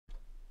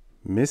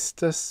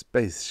Mr.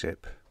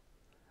 Spaceship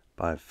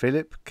by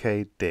Philip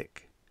K.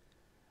 Dick,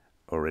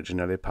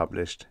 originally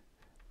published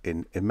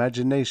in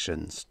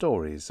Imagination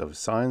Stories of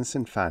Science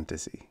and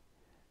Fantasy,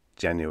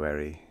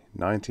 January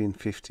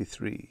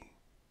 1953.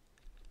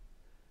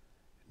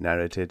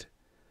 Narrated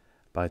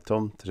by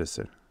Tom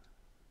Trisser.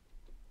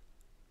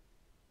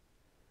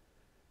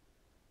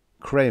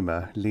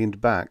 Kramer leaned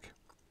back.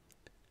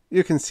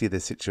 You can see the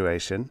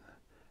situation.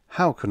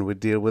 How can we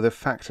deal with a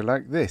factor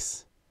like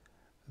this?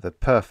 The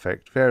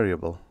perfect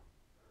variable.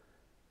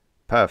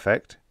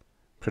 Perfect?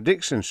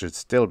 Prediction should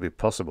still be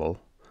possible.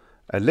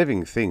 A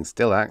living thing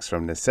still acts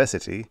from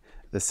necessity,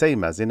 the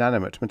same as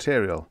inanimate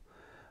material.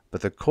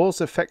 But the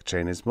cause-effect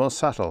chain is more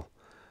subtle.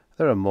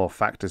 There are more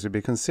factors to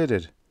be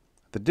considered.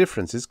 The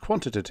difference is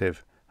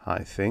quantitative,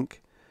 I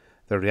think.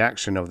 The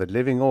reaction of the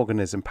living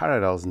organism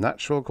parallels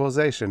natural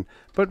causation,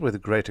 but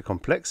with greater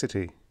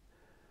complexity.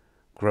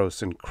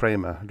 Gross and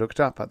Kramer looked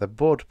up at the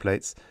board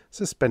plates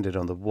suspended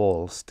on the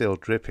wall, still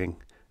dripping,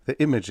 the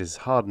images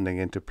hardening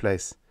into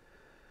place.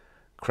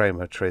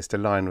 Kramer traced a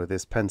line with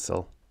his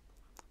pencil.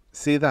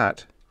 See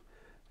that?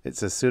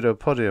 It's a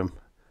pseudopodium.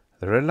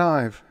 They're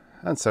alive,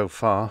 and so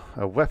far,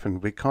 a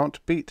weapon we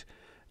can't beat.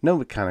 No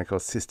mechanical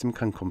system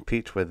can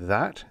compete with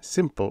that,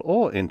 simple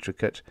or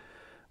intricate.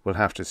 We'll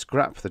have to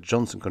scrap the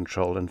Johnson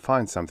control and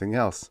find something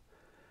else.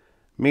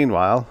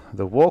 Meanwhile,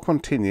 the war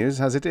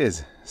continues as it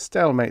is.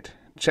 Stalemate,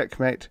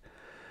 checkmate.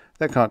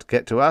 They can't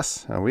get to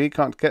us, and we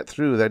can't get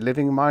through their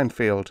living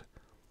minefield.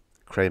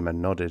 Kramer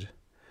nodded.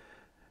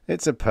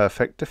 It's a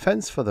perfect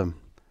defense for them,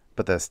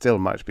 but there still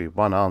might be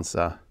one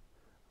answer.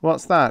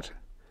 What's that?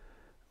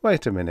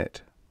 Wait a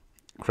minute.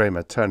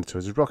 Kramer turned to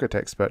his rocket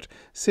expert,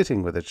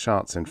 sitting with the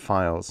charts and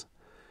files.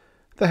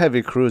 The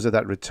heavy cruiser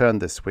that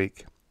returned this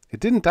week.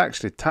 It didn't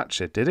actually touch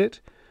it, did it?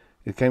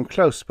 It came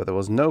close, but there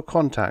was no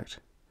contact.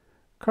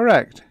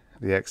 Correct,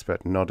 the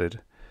expert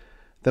nodded.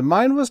 The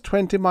mine was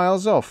 20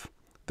 miles off.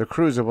 The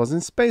cruiser was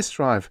in space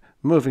drive,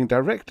 moving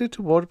directly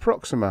toward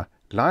Proxima,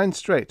 line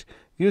straight,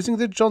 using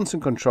the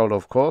Johnson control,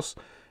 of course.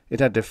 It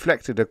had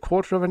deflected a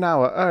quarter of an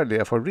hour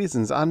earlier for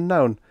reasons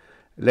unknown.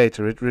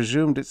 Later it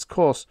resumed its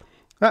course.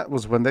 That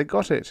was when they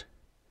got it.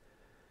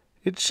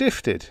 It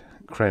shifted,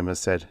 Kramer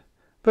said,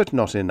 but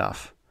not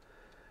enough.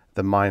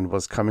 The mine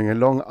was coming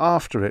along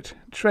after it,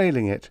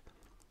 trailing it.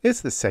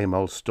 It's the same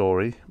old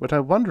story, but I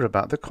wonder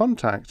about the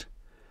contact.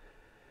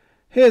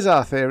 Here's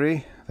our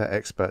theory, the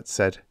expert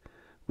said.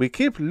 We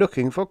keep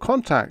looking for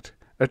contact,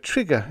 a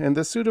trigger in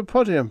the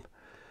pseudopodium.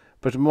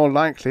 But more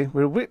likely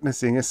we're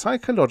witnessing a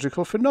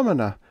psychological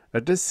phenomena,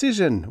 a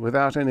decision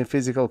without any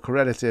physical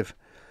correlative.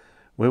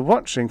 We're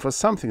watching for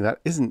something that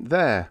isn't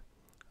there.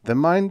 The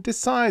mine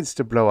decides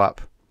to blow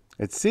up.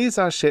 It sees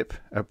our ship,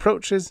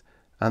 approaches,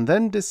 and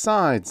then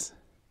decides.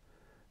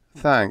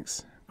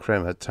 Thanks,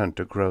 Kramer turned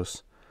to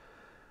Gross.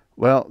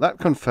 Well, that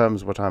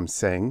confirms what I'm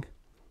saying.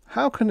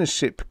 How can a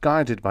ship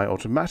guided by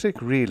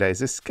automatic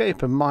relays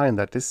escape a mine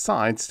that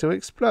decides to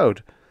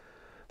explode?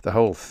 The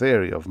whole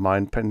theory of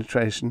mine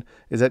penetration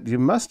is that you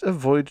must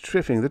avoid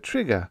tripping the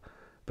trigger,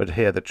 but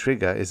here the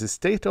trigger is a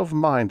state of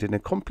mind in a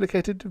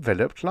complicated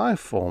developed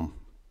life form.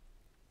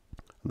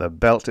 The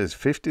belt is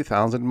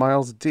 50,000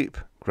 miles deep,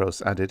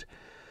 Gross added.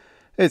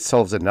 It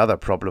solves another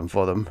problem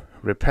for them,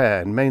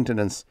 repair and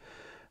maintenance.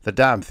 The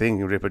damn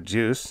thing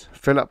reproduce,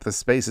 fill up the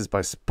spaces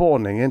by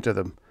spawning into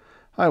them.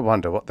 I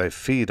wonder what they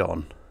feed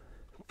on.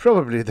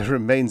 Probably the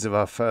remains of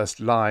our first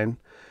line.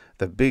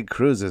 The big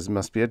cruisers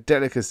must be a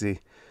delicacy.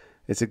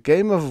 It's a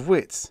game of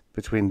wits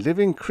between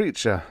living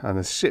creature and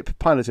a ship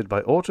piloted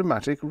by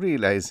automatic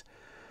relays.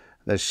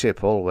 The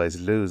ship always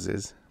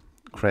loses.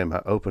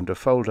 Kramer opened a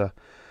folder.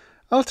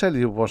 I'll tell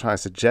you what I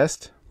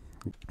suggest.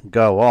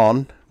 Go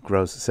on,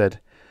 Gross said.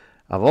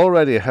 I've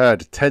already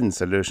heard 10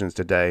 solutions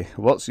today.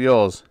 What's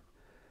yours?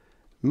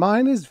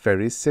 Mine is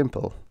very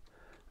simple.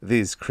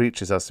 These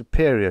creatures are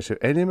superior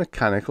to any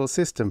mechanical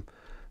system,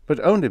 but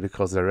only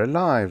because they're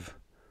alive.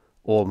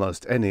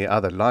 Almost any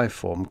other life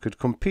form could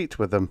compete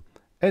with them,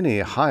 any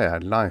higher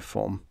life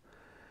form.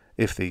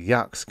 If the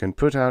yuks can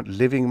put out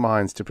living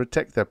mines to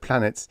protect their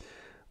planets,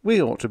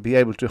 we ought to be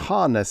able to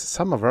harness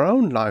some of our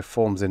own life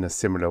forms in a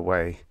similar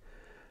way.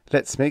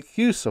 Let's make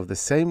use of the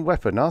same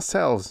weapon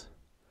ourselves.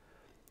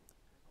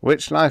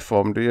 Which life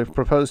form do you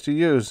propose to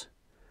use?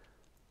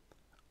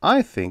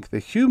 I think the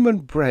human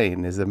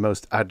brain is the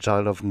most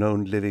agile of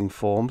known living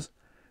forms.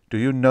 Do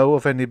you know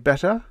of any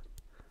better?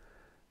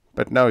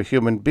 But no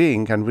human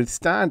being can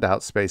withstand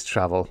outspace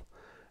travel.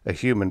 A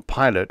human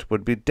pilot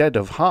would be dead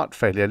of heart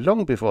failure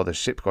long before the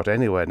ship got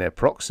anywhere near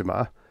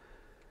Proxima.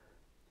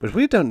 But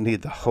we don't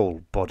need the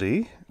whole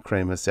body,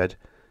 Kramer said.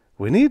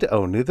 We need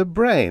only the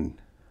brain.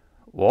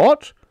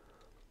 What?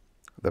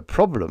 The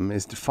problem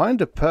is to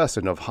find a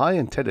person of high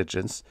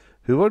intelligence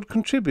who would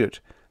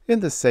contribute in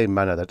the same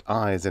manner that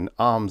eyes and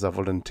arms are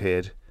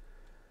volunteered.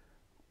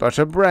 But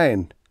a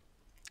brain.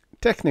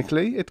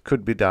 Technically, it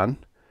could be done.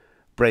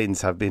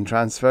 Brains have been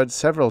transferred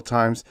several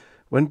times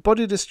when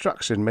body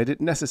destruction made it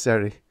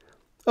necessary.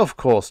 Of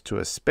course, to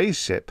a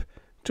spaceship,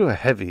 to a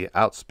heavy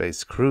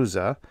outspace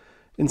cruiser,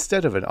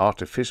 instead of an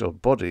artificial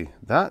body.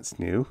 That's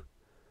new.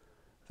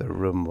 The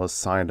room was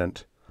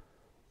silent.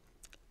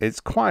 "It's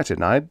quite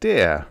an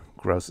idea,"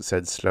 Gross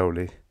said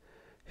slowly.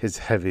 His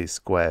heavy,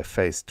 square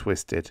face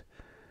twisted.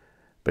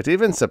 "But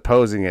even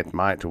supposing it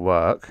might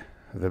work,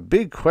 the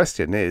big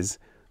question is,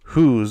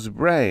 whose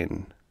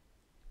brain?"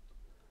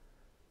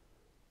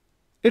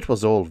 It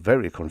was all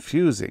very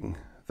confusing,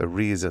 the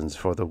reasons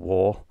for the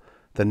war,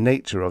 the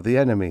nature of the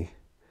enemy.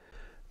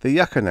 The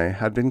Yukon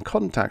had been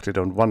contacted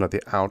on one of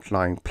the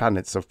outlying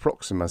planets of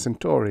Proxima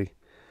Centauri.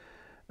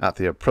 At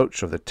the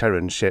approach of the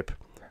Terran ship,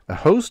 a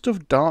host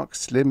of dark,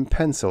 slim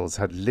pencils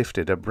had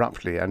lifted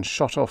abruptly and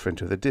shot off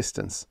into the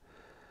distance.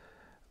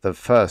 The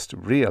first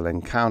real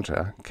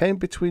encounter came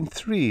between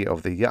 3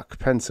 of the Yuk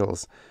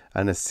pencils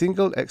and a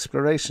single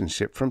exploration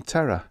ship from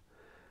Terra.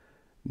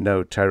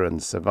 No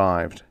Terrans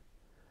survived.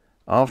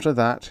 After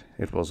that,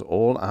 it was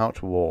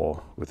all-out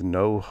war, with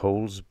no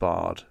holds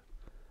barred.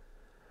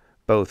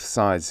 Both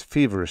sides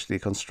feverishly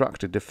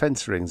constructed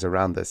defense rings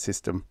around their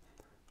system.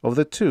 Of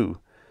the 2,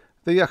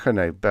 the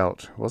Yukon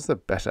belt was the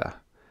better.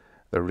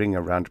 The ring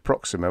around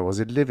Proxima was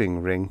a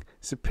living ring,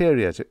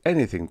 superior to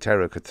anything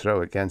Terra could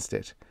throw against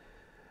it.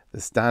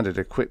 The standard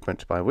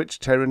equipment by which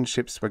Terran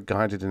ships were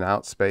guided in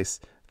outspace,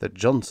 the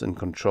Johnson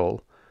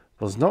control,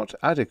 was not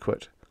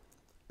adequate.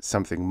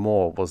 Something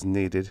more was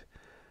needed.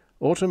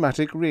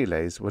 Automatic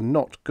relays were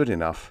not good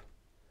enough.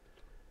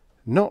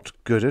 Not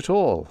good at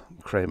all,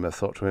 Kramer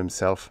thought to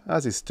himself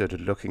as he stood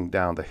looking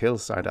down the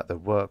hillside at the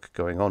work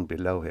going on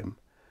below him.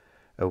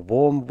 A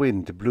warm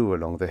wind blew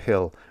along the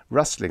hill,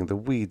 rustling the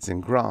weeds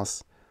and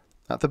grass.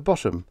 At the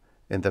bottom,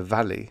 in the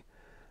valley,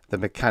 the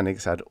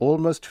mechanics had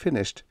almost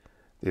finished.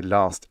 The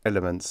last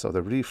elements of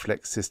the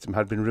reflex system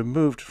had been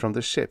removed from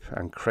the ship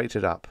and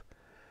crated up.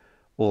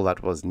 All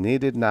that was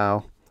needed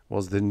now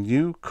was the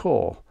new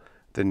core,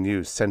 the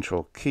new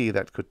central key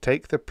that could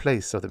take the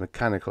place of the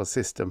mechanical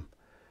system.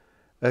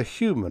 A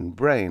human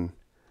brain,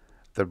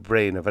 the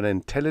brain of an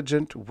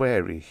intelligent,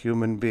 wary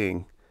human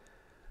being.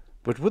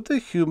 But would the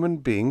human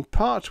being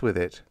part with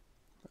it?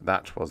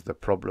 That was the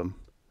problem.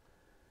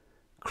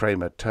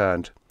 Kramer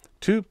turned.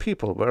 2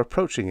 people were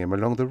approaching him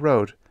along the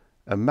road,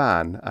 a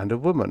man and a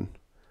woman.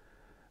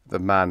 The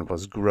man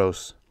was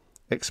gross,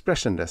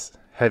 expressionless,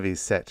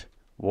 heavy-set,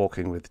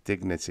 walking with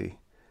dignity.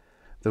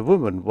 The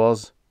woman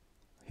was...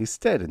 He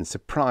stared in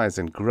surprise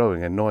and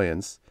growing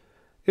annoyance.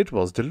 It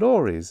was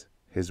Dolores,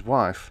 his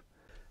wife.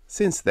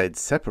 Since they'd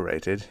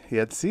separated, he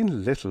had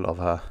seen little of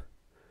her.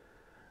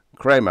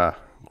 "Kramer,"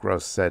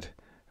 Gross said,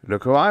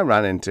 "look who I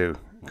ran into.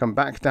 Come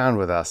back down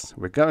with us.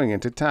 We're going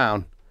into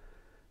town."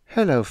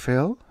 "Hello,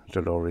 Phil,"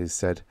 Dolores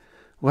said.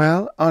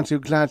 "Well, aren't you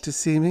glad to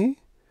see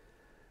me?"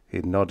 He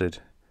nodded.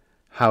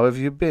 "How have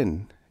you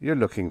been? You're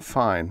looking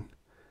fine."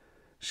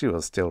 She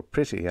was still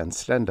pretty and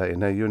slender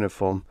in her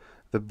uniform,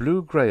 the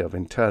blue-gray of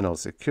internal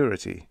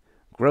security,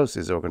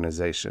 Gross's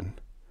organization.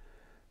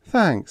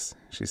 "Thanks,"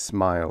 she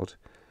smiled.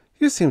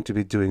 "You seem to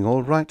be doing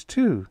all right,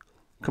 too.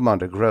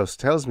 Commander Gross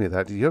tells me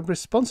that you're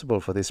responsible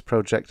for this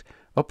project,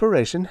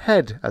 Operation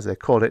Head, as they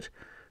call it.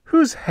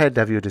 Whose head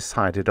have you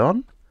decided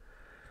on?"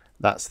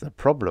 "That's the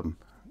problem."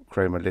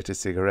 Kramer lit a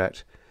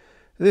cigarette.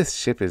 "This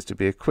ship is to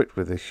be equipped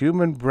with a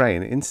human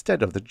brain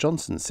instead of the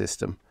Johnson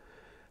system.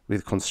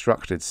 We've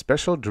constructed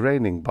special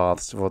draining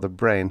baths for the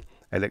brain,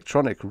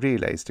 electronic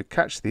relays to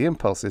catch the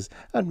impulses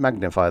and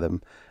magnify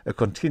them, a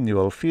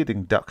continual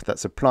feeding duct that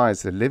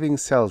supplies the living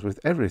cells with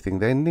everything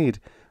they need.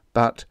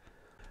 But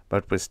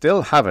we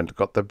still haven't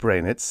got the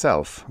brain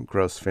itself,"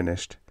 Gross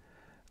finished.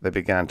 They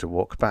began to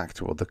walk back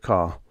toward the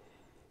car.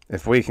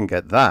 "If we can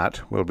get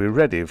that, we'll be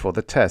ready for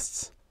the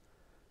tests."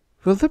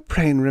 "Will the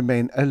brain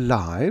remain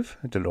alive?"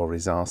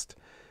 Dolores asked.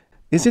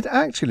 "Is it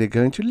actually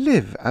going to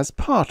live as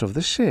part of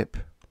the ship?"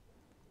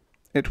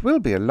 "It will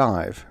be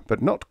alive,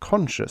 but not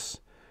conscious.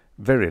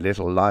 Very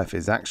little life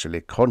is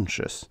actually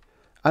conscious.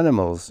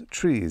 Animals,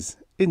 trees,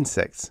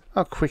 insects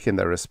are quick in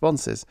their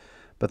responses,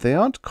 but they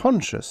aren't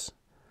conscious.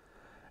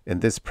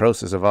 In this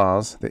process of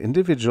ours, the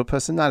individual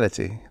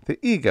personality, the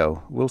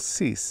ego, will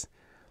cease.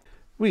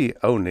 We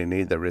only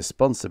need the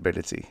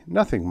responsibility,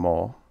 nothing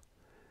more."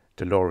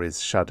 Dolores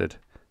shuddered.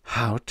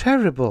 "How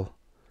terrible!"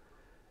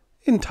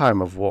 "In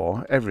time of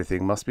war,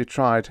 everything must be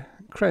tried,"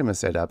 Kramer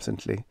said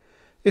absently.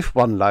 "If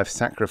one life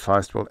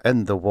sacrificed will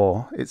end the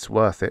war, it's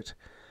worth it.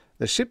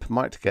 The ship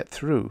might get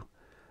through.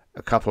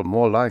 A couple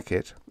more like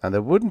it, and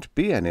there wouldn't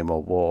be any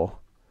more war."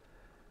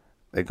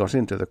 They got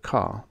into the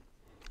car.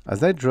 As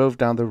they drove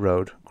down the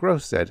road,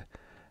 Gross said,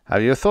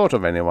 "Have you thought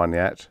of anyone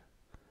yet?"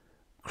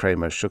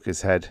 Kramer shook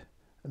his head.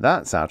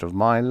 "That's out of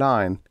my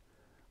line."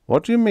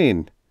 "What do you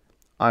mean?"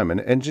 "I'm an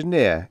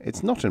engineer.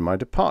 It's not in my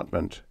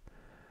department."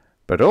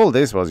 "But all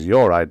this was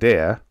your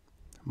idea."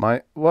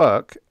 "My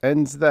work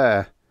ends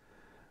there."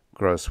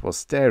 Gross was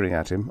staring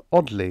at him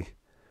oddly.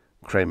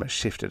 Kramer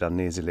shifted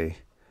uneasily.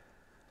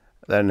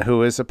 "Then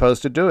who is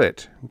supposed to do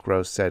it?"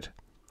 Gross said.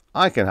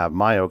 "I can have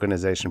my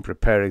organization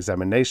prepare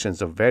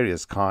examinations of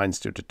various kinds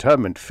to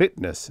determine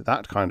fitness,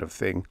 that kind of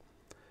thing."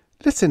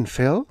 "Listen,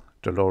 Phil,"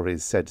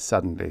 Dolores said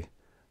suddenly.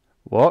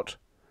 "What?"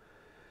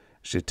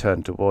 She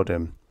turned toward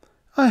him.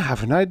 I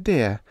have an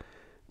idea.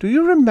 Do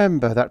you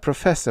remember that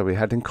professor we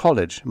had in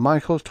college,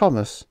 Michael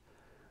Thomas?"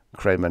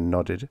 Kramer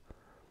nodded.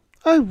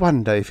 "I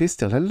wonder if he's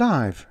still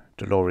alive."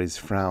 Dolores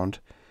frowned.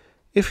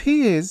 "If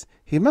he is,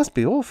 he must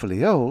be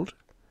awfully old."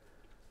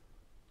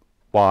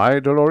 "Why,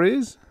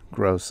 Dolores?"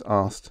 Gross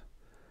asked.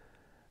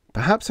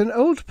 "Perhaps an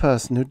old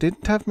person who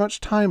didn't have much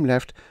time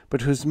left,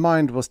 but whose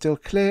mind was still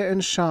clear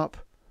and sharp."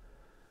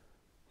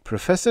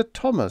 "Professor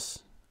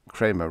Thomas?"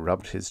 Kramer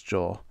rubbed his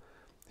jaw.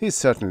 He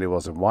certainly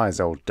was a wise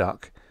old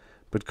duck,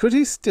 but could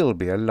he still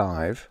be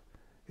alive?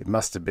 It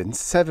must have been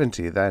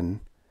 70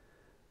 then.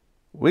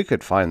 "We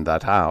could find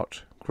that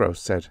out,"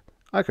 Gross said.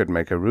 "I could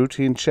make a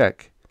routine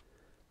check."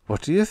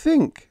 "What do you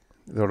think?"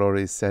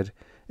 Dolores said.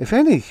 "If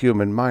any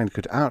human mind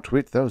could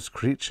outwit those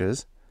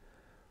creatures."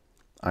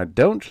 "I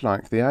don't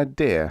like the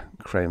idea,"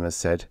 Kramer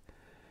said.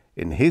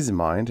 In his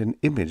mind an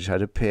image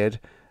had appeared,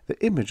 the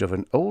image of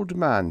an old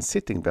man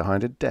sitting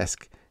behind a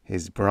desk,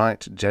 his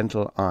bright,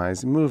 gentle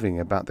eyes moving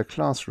about the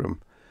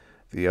classroom,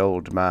 the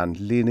old man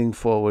leaning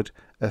forward,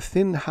 a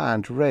thin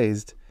hand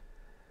raised.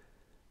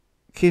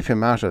 "Keep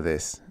him out of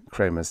this,"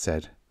 Kramer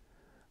said.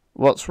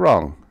 "What's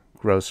wrong?"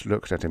 Gross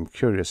looked at him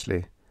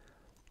curiously.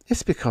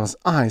 "It's because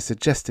I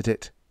suggested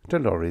it,"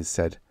 Dolores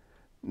said.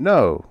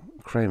 "No,"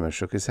 Kramer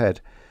shook his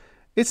head.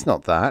 "It's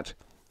not that.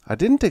 I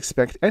didn't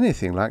expect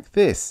anything like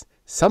this.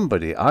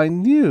 Somebody I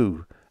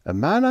knew. A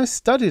man I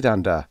studied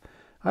under.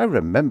 I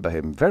remember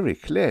him very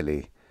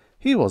clearly.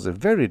 He was a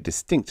very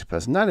distinct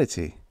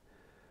personality."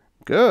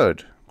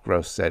 "Good,"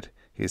 Gross said.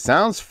 "He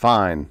sounds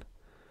fine."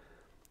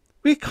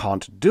 "We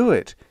can't do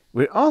it.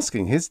 We're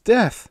asking his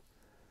death."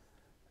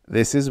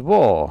 "This is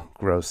war,"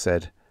 Gross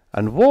said,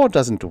 "and war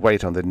doesn't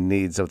wait on the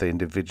needs of the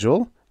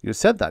individual. You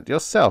said that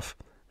yourself.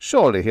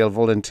 Surely he'll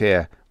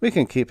volunteer. We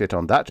can keep it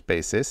on that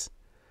basis."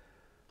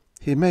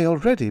 "He may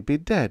already be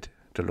dead,"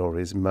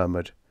 Dolores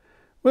murmured.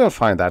 "We'll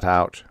find that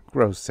out,"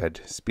 Gross said,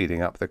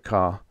 speeding up the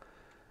car.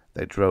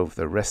 They drove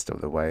the rest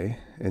of the way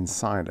in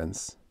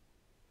silence.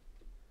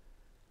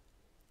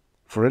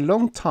 For a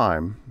long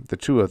time the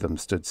two of them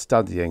stood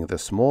studying the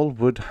small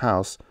wood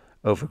house,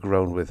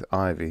 overgrown with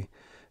ivy,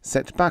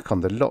 set back on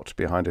the lot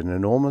behind an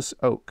enormous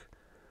oak.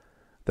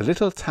 The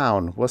little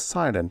town was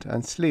silent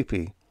and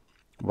sleepy.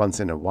 Once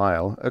in a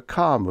while a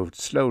car moved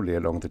slowly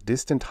along the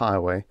distant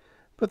highway,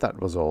 but that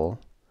was all.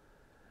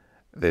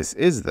 "This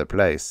is the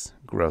place,"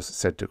 Gross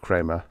said to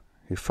Kramer.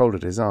 He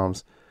folded his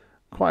arms.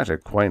 "Quite a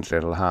quaint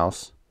little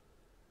house."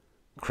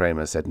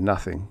 Kramer said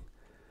nothing.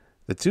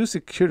 The two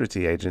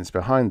security agents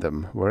behind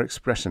them were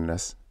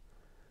expressionless.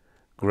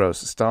 Gross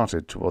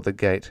started toward the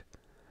gate.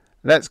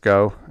 "Let's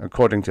go.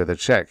 According to the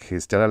check,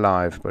 he's still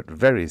alive, but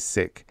very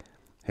sick.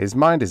 His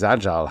mind is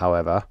agile,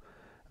 however.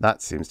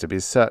 That seems to be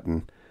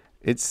certain.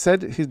 It's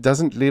said he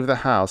doesn't leave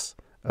the house.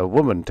 A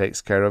woman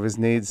takes care of his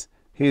needs.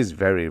 He is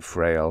very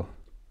frail."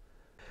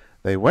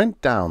 They went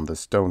down the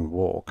stone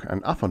walk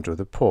and up onto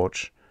the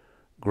porch.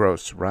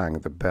 Gross rang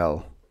the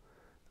bell.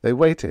 They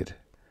waited.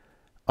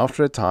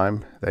 After a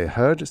time they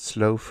heard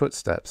slow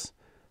footsteps.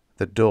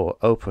 The door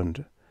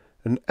opened.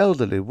 An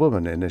elderly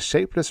woman in a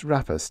shapeless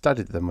wrapper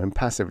studied them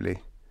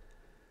impassively.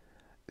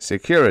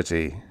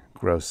 "Security,"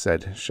 Gross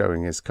said,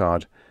 showing his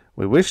card.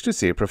 "We wish to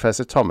see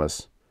Professor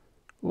Thomas."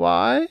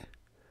 "Why?"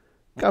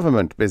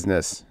 "Government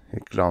business." He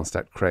glanced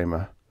at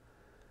Kramer.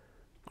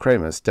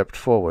 Kramer stepped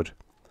forward.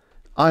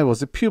 "I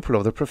was a pupil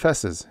of the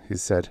professor's," he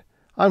said.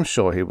 "I'm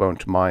sure he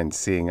won't mind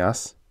seeing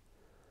us."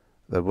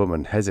 The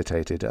woman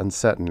hesitated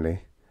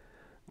uncertainly.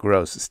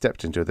 Gross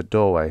stepped into the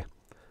doorway.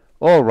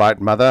 "All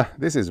right, Mother.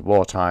 This is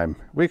wartime.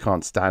 We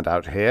can't stand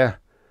out here."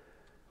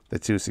 The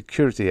two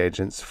security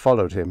agents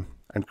followed him,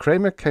 and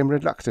Kramer came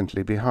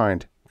reluctantly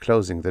behind,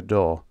 closing the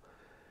door.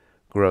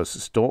 Gross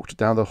stalked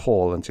down the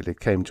hall until he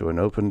came to an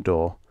open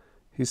door.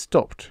 He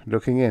stopped,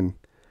 looking in.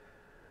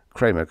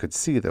 Kramer could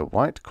see the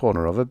white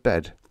corner of a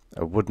bed,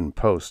 a wooden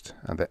post,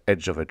 and the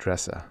edge of a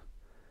dresser.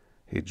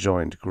 He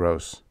joined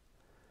Gross.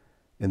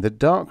 In the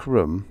dark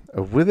room,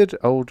 a withered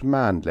old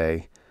man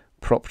lay,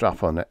 propped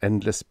up on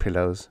endless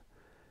pillows.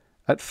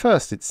 At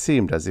first it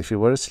seemed as if he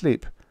were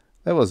asleep.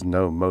 There was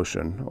no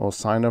motion or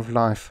sign of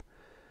life.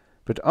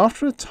 But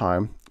after a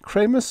time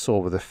Kramer saw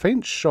with a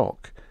faint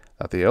shock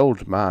that the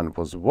old man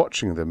was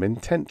watching them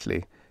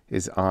intently,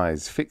 his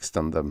eyes fixed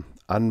on them,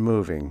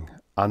 unmoving,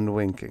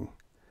 unwinking.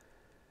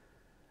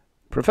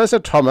 "Professor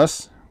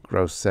Thomas,"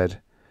 Gross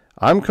said,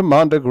 "I'm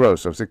Commander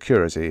Gross of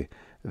Security.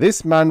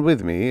 This man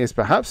with me is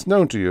perhaps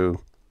known to you."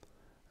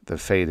 The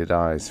faded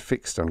eyes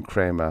fixed on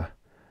Kramer.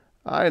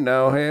 "I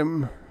know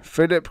him.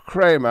 Philip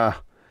Kramer.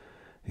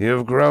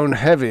 You've grown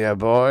heavier,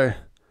 boy."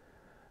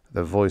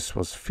 The voice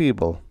was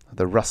feeble,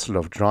 the rustle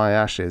of dry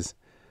ashes.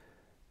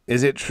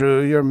 "Is it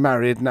true you're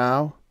married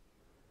now?"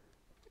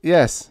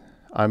 "Yes,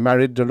 I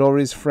married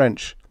Dolores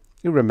French.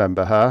 You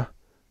remember her?"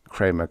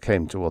 Kramer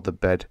came toward the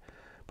bed.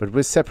 "But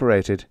we're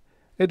separated.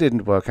 It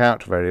didn't work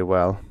out very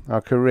well.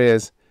 Our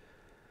careers—"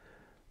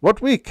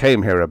 "What we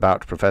came here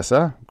about,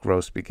 Professor,"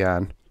 Gross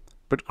began.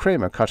 But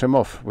Kramer cut him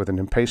off with an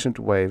impatient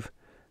wave.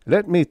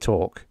 "Let me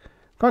talk.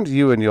 Can't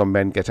you and your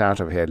men get out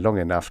of here long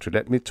enough to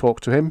let me talk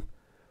to him?"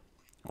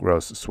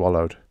 Gross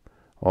swallowed.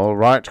 "All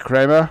right,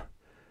 Kramer?"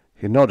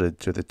 He nodded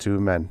to the two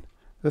men.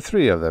 The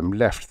three of them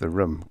left the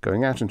room,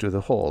 going out into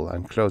the hall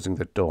and closing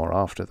the door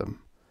after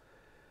them.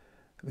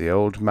 The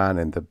old man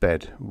in the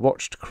bed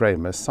watched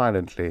Kramer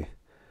silently.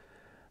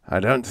 "I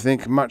don't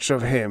think much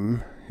of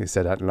him," he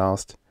said at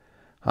last.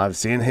 "I've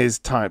seen his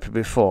type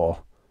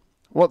before.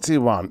 What's he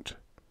want?"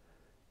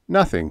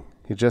 "Nothing.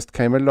 He just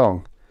came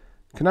along.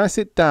 Can I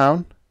sit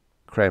down?"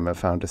 Kramer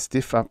found a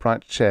stiff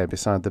upright chair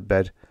beside the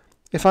bed.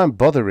 "If I'm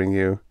bothering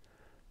you."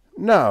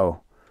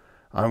 "No.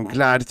 I'm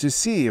glad to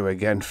see you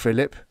again,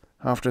 Philip,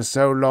 after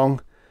so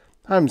long.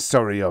 I'm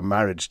sorry your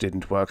marriage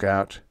didn't work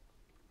out."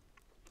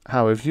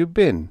 "How have you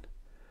been?"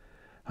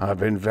 "I've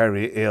been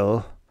very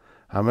ill.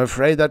 I'm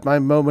afraid that my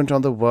moment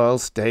on the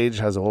world stage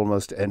has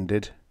almost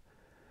ended."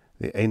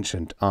 The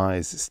ancient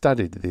eyes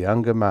studied the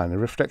younger man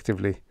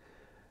reflectively.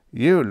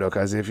 "You look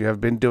as if you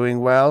have been doing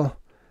well.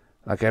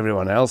 Like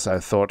everyone else I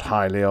thought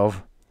highly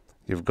of.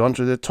 You've gone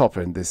to the top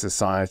in this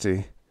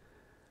society."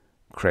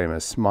 Kramer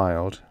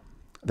smiled.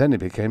 Then he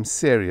became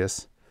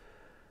serious.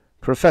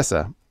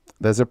 "Professor,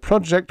 there's a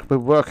project we're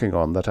working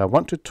on that I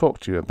want to talk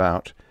to you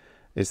about.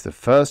 It's the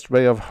first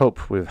ray of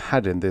hope we've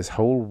had in this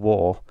whole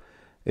war.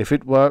 If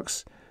it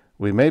works,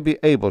 we may be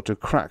able to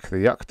crack the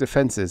Yuk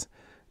defenses,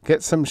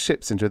 get some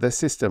ships into their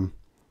system.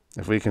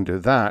 If we can do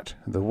that,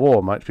 the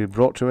war might be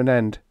brought to an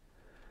end."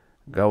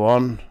 "Go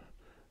on.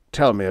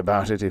 Tell me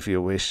about it if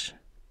you wish."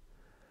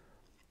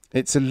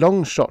 "It's a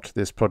long shot,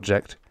 this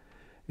project.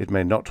 It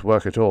may not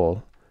work at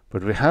all,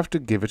 but we have to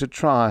give it a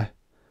try."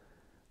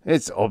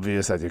 "It's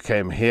obvious that you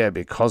came here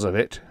because of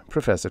it,"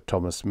 Professor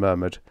Thomas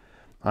murmured.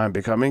 "I'm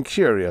becoming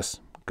curious.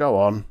 Go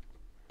on."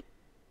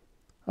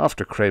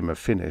 After Kramer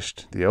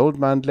finished, the old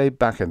man lay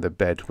back in the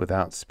bed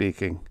without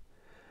speaking.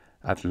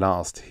 At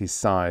last he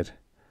sighed.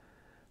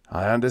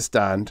 "I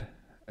understand.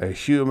 A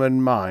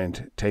human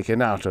mind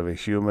taken out of a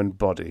human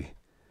body."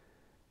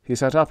 He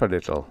sat up a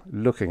little,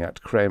 looking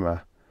at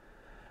Kramer.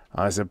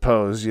 "I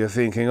suppose you're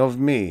thinking of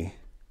me."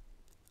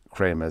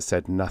 Kramer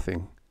said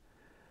nothing.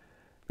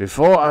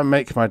 "Before I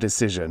make my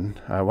decision,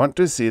 I want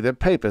to see the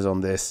papers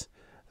on this,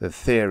 the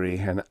theory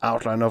and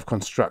outline of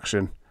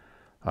construction.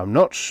 I'm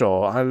not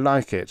sure I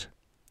like it.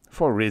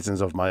 For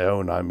reasons of my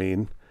own, I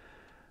mean.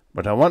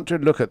 But I want to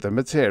look at the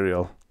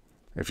material.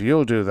 If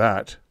you'll do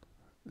that—"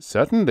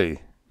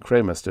 "Certainly."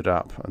 Kramer stood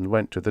up and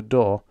went to the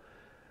door.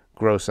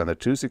 Gross and the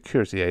two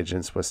security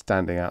agents were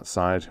standing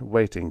outside,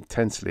 waiting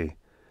tensely.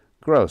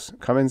 "Gross,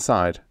 come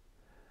inside."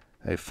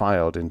 They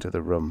filed into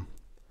the room.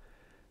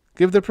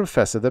 "Give the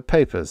professor the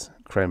papers,"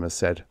 Kramer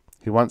said.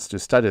 "He wants to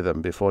study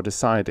them before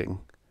deciding."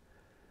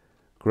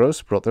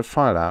 Gross brought the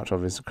file out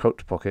of his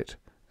coat pocket,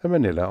 a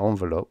manila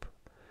envelope.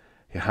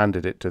 He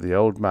handed it to the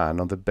old man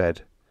on the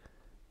bed.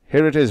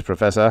 "Here it is,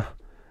 Professor.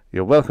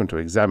 You're welcome to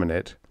examine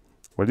it.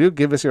 Will you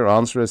give us your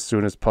answer as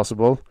soon as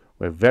possible?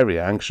 We're very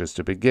anxious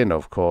to begin,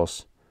 of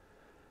course."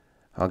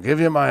 "I'll give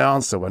you my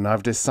answer when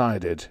I've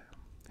decided."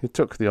 He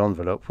took the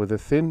envelope with a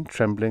thin,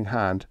 trembling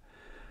hand.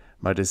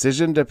 "My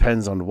decision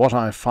depends on what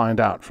I find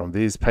out from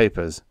these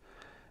papers.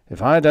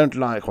 If I don't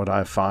like what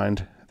I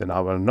find, then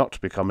I will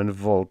not become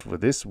involved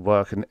with this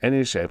work in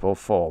any shape or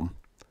form."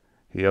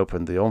 He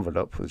opened the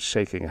envelope with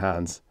shaking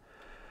hands.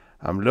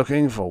 "I'm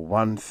looking for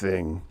one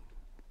thing."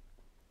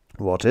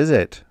 "What is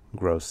it?"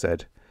 Gross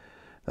said.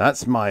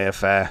 "That's my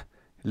affair.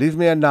 Leave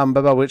me a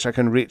number by which I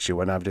can reach you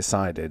when I've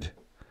decided."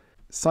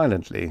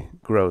 Silently,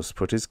 Gross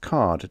put his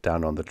card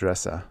down on the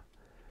dresser.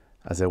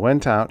 As they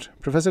went out,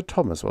 Professor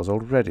Thomas was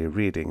already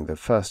reading the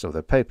first of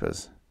the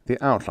papers,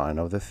 the outline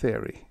of the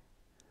theory.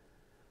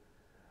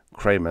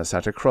 Kramer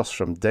sat across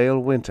from Dale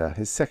Winter,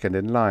 his second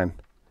in line.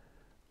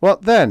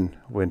 "What then?"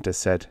 Winter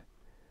said.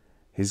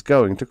 "He's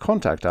going to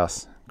contact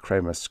us."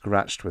 Kramer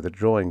scratched with a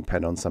drawing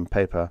pen on some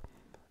paper.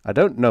 "I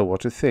don't know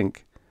what to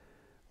think."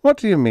 "What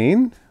do you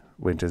mean?"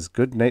 Winter's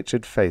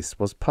good-natured face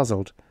was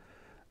puzzled.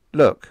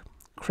 "Look."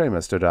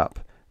 Kramer stood up,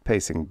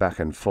 pacing back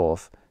and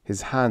forth,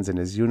 his hands in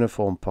his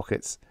uniform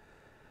pockets.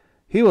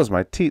 "He was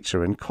my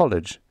teacher in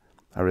college.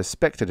 I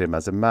respected him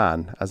as a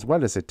man as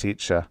well as a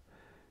teacher.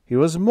 He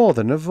was more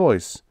than a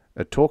voice,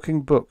 a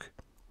talking book.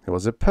 He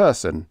was a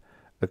person,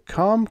 a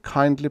calm,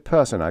 kindly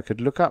person I could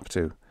look up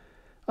to.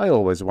 I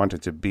always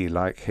wanted to be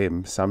like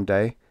him some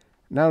day.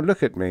 Now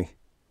look at me."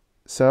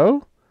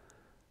 "So?"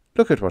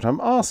 "Look at what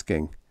I'm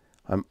asking.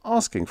 I'm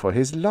asking for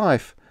his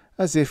life,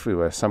 as if we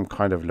were some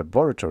kind of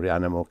laboratory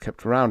animal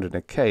kept round in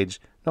a cage,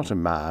 not a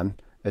man,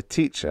 a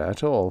teacher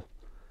at all."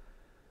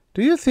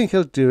 "Do you think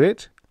he'll do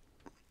it?"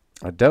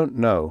 "I don't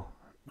know."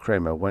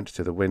 Kramer went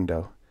to the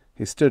window.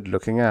 He stood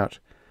looking out.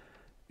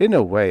 "In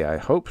a way, I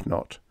hope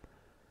not."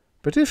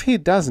 "But if he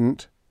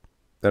doesn't—"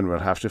 "Then we'll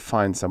have to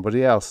find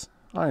somebody else.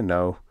 I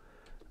know.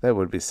 There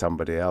will be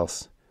somebody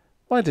else.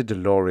 Why did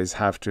Dolores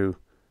have to—"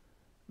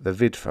 The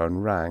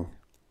vidphone rang.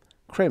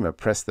 Kramer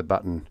pressed the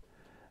button.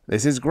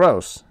 "This is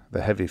Gross."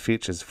 The heavy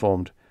features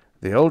formed.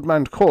 "The old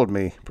man called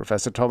me,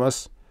 Professor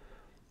Thomas."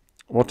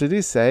 "What did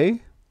he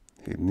say?"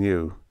 He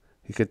knew.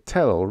 He could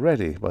tell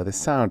already by the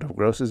sound of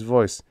Gross's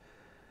voice.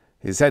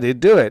 "He said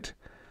he'd do it.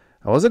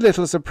 I was a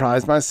little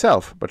surprised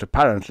myself, but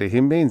apparently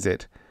he means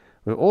it.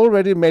 We've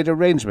already made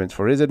arrangements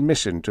for his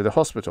admission to the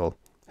hospital.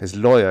 His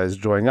lawyer is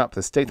drawing up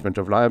the statement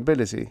of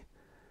liability."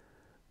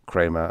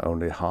 Kramer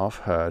only half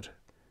heard.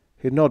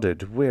 He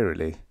nodded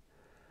wearily.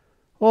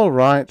 "All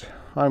right,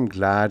 I'm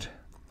glad.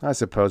 I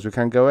suppose we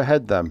can go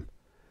ahead then."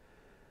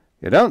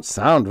 "You don't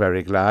sound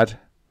very glad."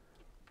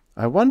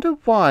 "I wonder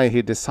why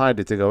he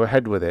decided to go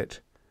ahead with it."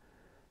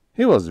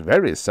 "He was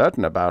very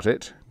certain about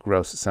it."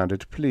 Gross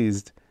sounded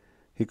pleased.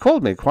 "He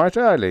called me quite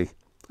early.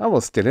 I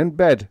was still in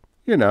bed.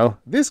 You know,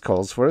 this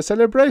calls for a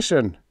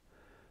celebration."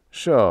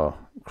 "Sure,"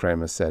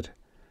 Kramer said.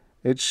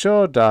 "It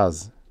sure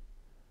does."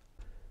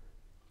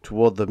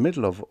 Toward the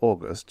middle of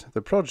August,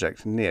 the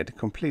project neared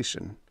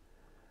completion.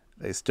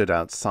 They stood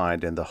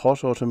outside in the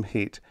hot autumn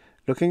heat,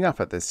 looking up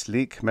at the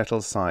sleek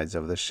metal sides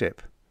of the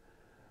ship.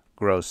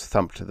 Gross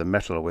thumped the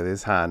metal with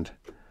his hand.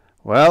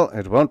 "Well,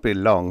 it won't be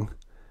long.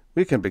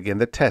 We can begin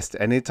the test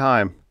any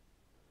time."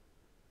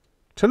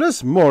 "Tell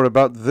us more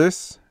about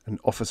this," an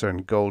officer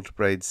in gold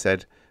braid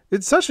said.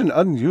 "It's such an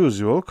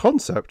unusual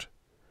concept."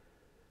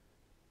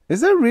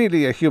 "Is there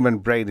really a human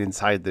brain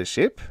inside the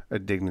ship?" a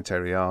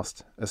dignitary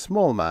asked, a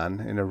small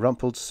man in a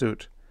rumpled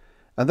suit.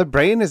 "And the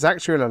brain is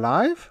actually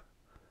alive?"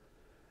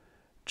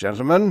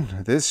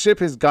 "Gentlemen, this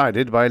ship is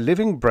guided by a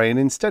living brain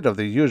instead of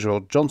the usual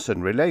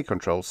Johnson relay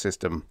control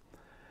system.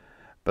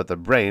 But the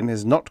brain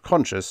is not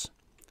conscious.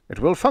 It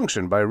will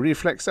function by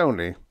reflex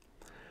only.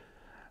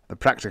 The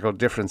practical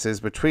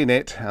differences between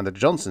it and the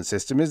Johnson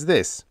system is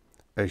this.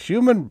 A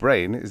human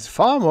brain is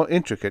far more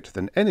intricate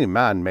than any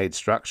man-made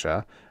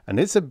structure, and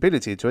its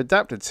ability to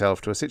adapt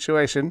itself to a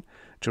situation,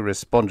 to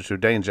respond to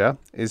danger,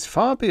 is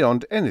far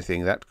beyond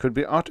anything that could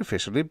be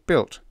artificially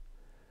built."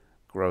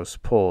 Gross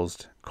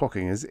paused,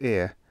 cocking his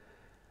ear.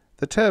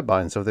 The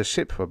turbines of the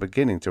ship were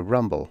beginning to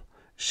rumble,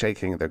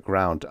 shaking the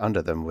ground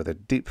under them with a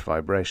deep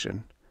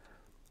vibration.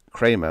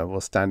 Kramer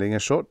was standing a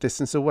short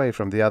distance away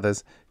from the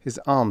others, his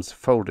arms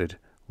folded,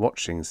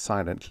 watching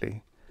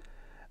silently.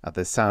 At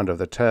the sound of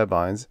the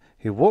turbines,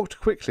 he walked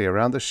quickly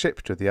around the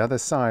ship to the other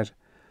side.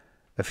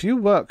 A few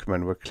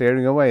workmen were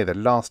clearing away the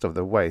last of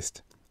the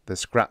waste, the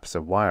scraps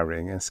of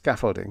wiring and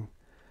scaffolding.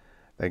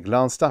 They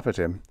glanced up at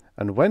him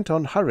and went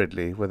on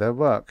hurriedly with their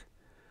work.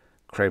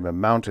 Kramer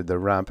mounted the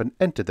ramp and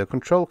entered the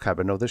control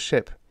cabin of the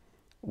ship.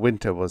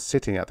 Winter was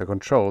sitting at the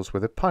controls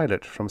with a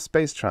pilot from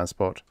space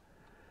transport.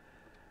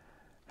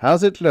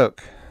 "How's it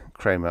look?"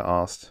 Kramer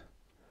asked.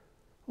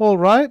 "All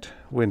right."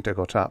 Winter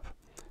got up.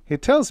 "He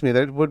tells me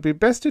that it would be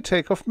best to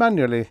take off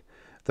manually.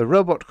 The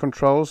robot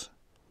controls—"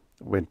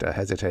 Winter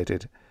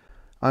hesitated.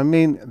 "I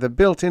mean, the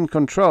built-in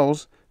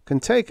controls can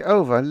take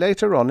over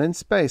later on in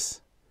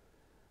space."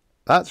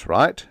 "That's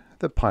right,"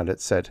 the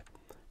pilot said.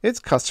 "It's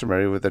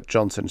customary with the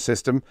Johnson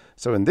system,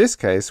 so in this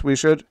case we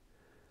should—"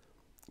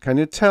 "Can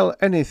you tell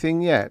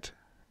anything yet?"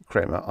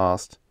 Kramer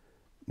asked.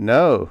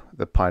 "No,"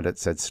 the pilot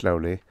said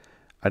slowly.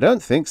 "I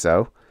don't think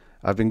so.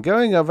 I've been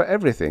going over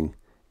everything.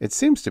 It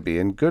seems to be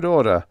in good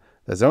order.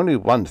 There's only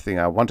one thing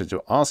I wanted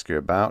to ask you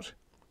about."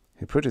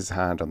 He put his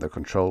hand on the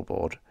control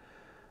board.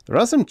 "There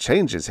are some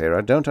changes here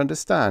I don't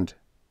understand."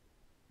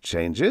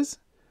 "Changes?"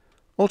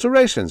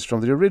 "Alterations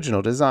from the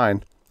original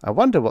design. I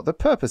wonder what the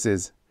purpose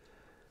is."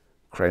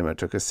 Kramer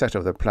took a set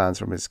of the plans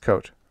from his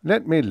coat.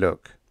 "Let me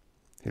look."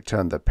 He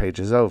turned the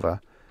pages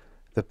over.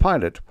 The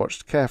pilot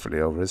watched carefully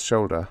over his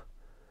shoulder.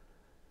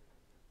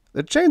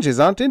 "The changes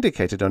aren't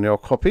indicated on your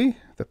copy,"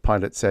 the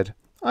pilot said.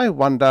 "I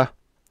wonder—"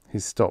 He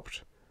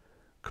stopped.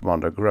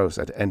 Commander Gross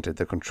had entered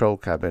the control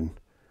cabin.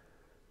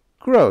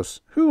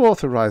 "Gross, who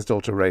authorized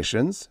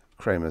alterations?"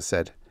 Kramer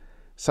said.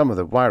 "Some of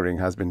the wiring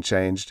has been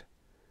changed."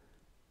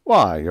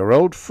 "Why, your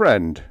old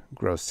friend,"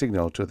 Gross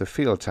signaled to the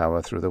field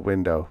tower through the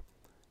window.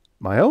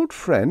 "My old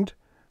friend?"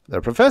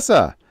 "The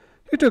professor.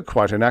 He took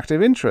quite an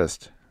active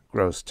interest."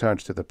 Gross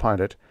turned to the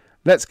pilot.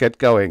 "Let's get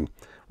going.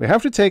 We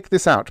have to take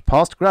this out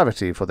past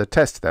gravity for the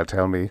test, they'll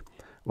tell me.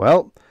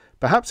 Well,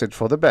 perhaps it's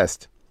for the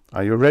best.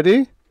 Are you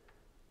ready?"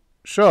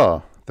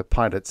 "Sure." The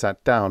pilot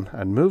sat down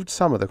and moved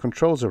some of the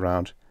controls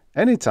around.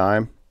 "Any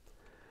time."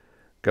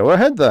 "Go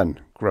ahead, then,"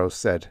 Gross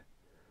said.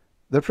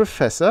 "The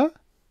professor?"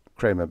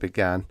 Kramer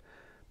began.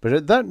 But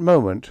at that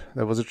moment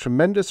there was a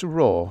tremendous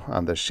roar,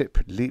 and the ship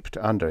leaped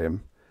under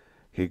him.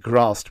 He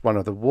grasped one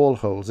of the wall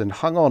holes and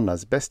hung on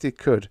as best he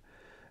could.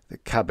 The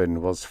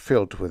cabin was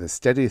filled with a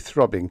steady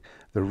throbbing,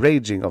 the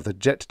raging of the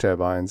jet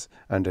turbines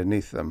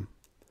underneath them.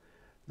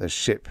 The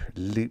ship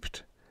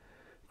leaped.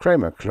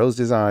 Kramer closed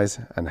his eyes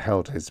and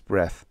held his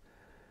breath.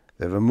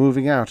 They were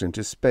moving out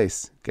into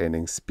space,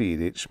 gaining speed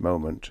each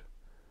moment.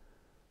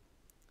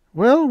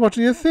 "Well, what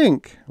do you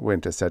think?"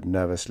 Winter said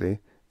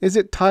nervously. "Is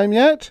it time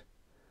yet?"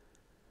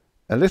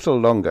 "A little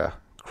longer,"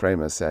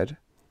 Kramer said.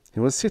 He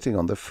was sitting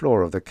on the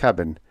floor of the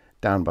cabin,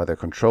 down by the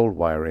control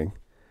wiring.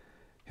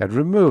 He had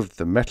removed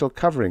the metal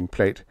covering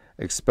plate,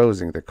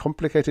 exposing the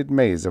complicated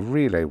maze of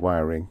relay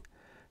wiring.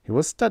 He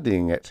was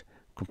studying it,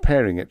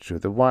 comparing it to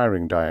the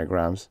wiring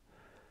diagrams.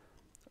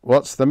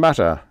 "What's the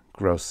matter?"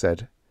 Gross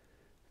said.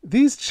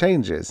 "These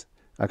changes.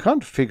 I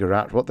can't figure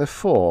out what they're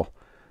for.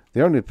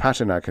 The only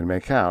pattern I can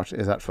make out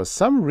is that for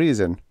some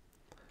reason—"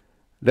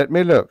 "Let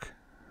me look,"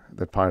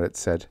 the pilot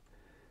said.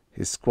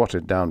 He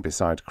squatted down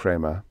beside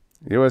Kramer.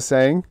 "You were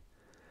saying?"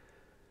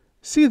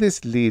 "See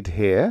this lead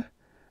here?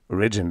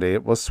 Originally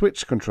it was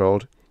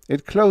switch-controlled.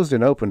 It closed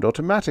and opened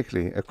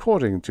automatically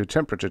according to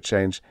temperature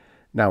change.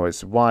 Now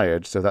it's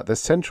wired so that the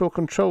central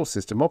control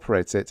system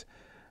operates it.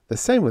 The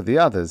same with the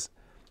others.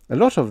 A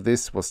lot of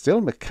this was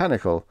still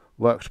mechanical,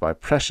 worked by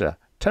pressure,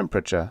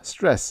 temperature,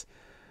 stress.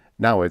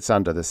 Now it's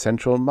under the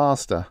central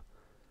master."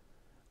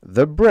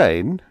 "The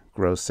brain?"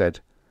 Gross said.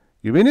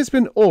 "You mean it's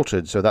been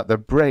altered so that the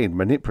brain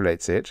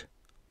manipulates it?"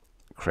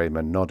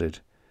 Kramer nodded.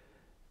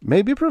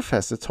 Maybe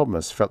Professor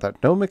Thomas felt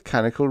that no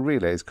mechanical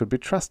relays could be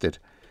trusted.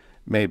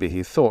 Maybe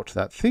he thought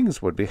that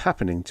things would be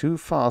happening too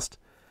fast.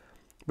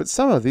 But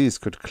some of these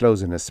could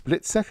close in a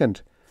split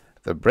second.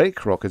 The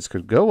brake rockets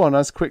could go on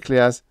as quickly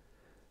as—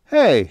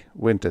 "Hey,"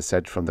 Winter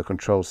said from the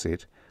control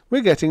seat.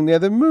 "We're getting near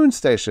the moon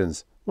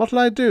stations. What'll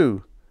I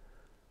do?"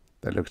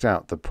 They looked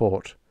out the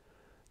port.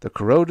 The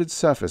corroded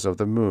surface of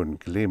the moon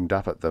gleamed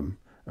up at them,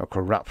 a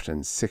corrupt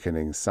and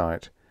sickening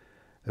sight.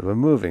 They were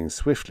moving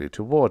swiftly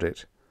toward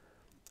it.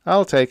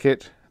 "I'll take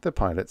it," the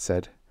pilot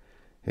said.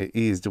 He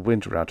eased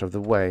Winter out of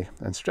the way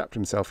and strapped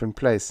himself in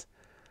place.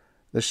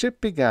 The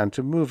ship began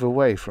to move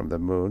away from the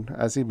moon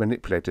as he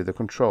manipulated the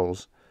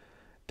controls.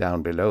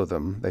 Down below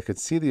them they could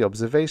see the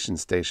observation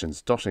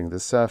stations dotting the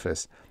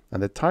surface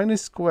and the tiny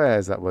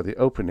squares that were the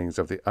openings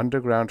of the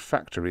underground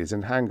factories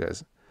and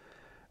hangars.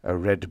 A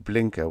red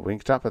blinker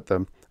winked up at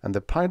them, and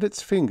the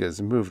pilot's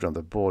fingers moved on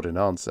the board in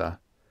answer.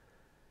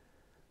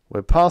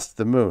 "We're past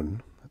the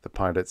moon," the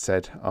pilot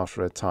said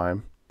after a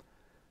time.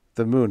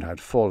 The moon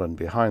had fallen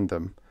behind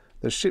them.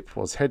 The ship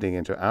was heading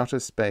into outer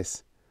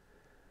space.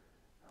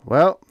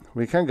 "Well,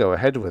 we can go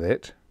ahead with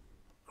it."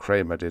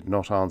 Kramer did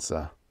not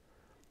answer.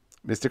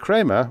 "Mr.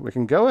 Kramer, we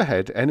can go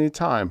ahead any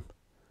time."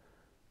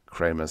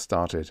 Kramer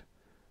started.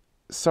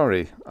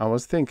 "Sorry, I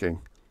was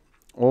thinking."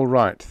 "All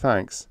right,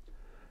 thanks."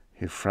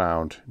 He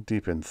frowned,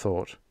 deep in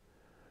thought.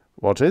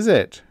 "What is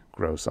it?"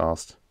 Gross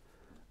asked.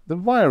 "The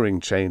wiring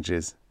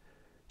changes.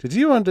 Did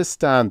you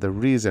understand the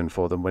reason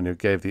for them when you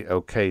gave the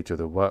okay to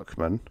the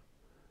workmen?"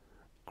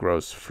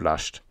 Gross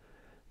flushed.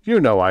 "You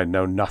know I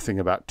know nothing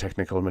about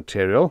technical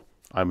material.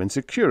 I'm in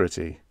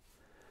security."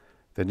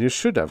 "Then you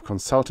should have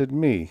consulted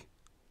me."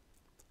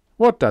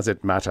 "What does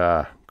it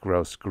matter?"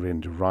 Gross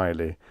grinned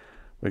wryly.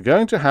 "We're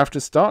going to have to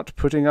start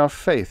putting our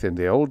faith in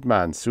the old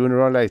man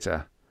sooner or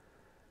later."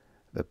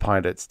 The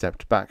pilot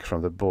stepped back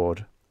from the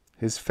board.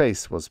 His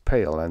face was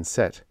pale and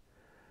set.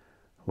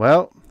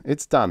 "Well,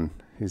 it's done,"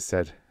 he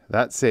said.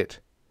 "That's it."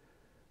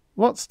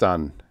 "What's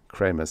done?"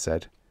 Kramer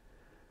said.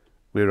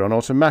 "We're on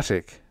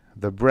automatic.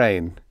 The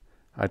brain.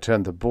 I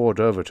turned the board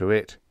over to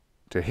it.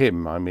 To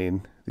him, I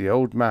mean, the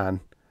old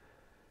man."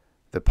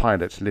 The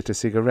pilot lit a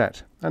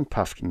cigarette and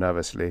puffed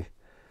nervously.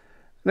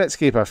 "Let's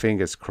keep our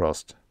fingers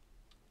crossed."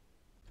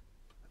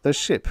 The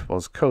ship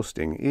was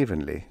coasting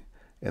evenly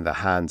in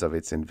the hands of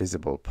its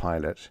invisible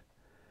pilot.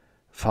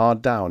 Far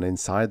down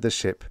inside the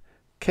ship,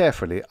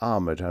 carefully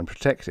armored and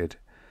protected,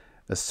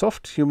 the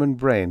soft human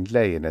brain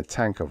lay in a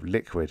tank of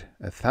liquid,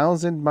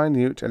 1,000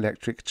 minute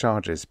electric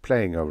charges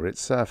playing over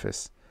its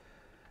surface.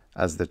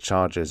 As the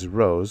charges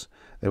rose,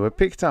 they were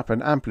picked up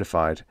and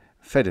amplified,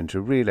 fed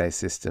into relay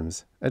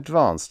systems,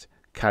 advanced,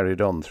 carried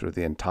on through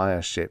the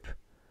entire ship.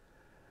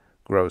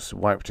 Gross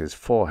wiped his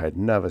forehead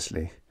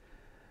nervously.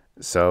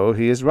 "So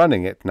he is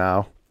running it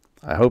now.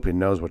 I hope he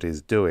knows what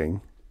he's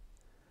doing."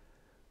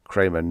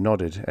 Kramer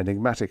nodded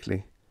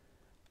enigmatically.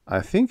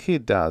 "I think he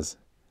does."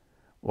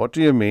 "What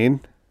do you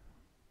mean?"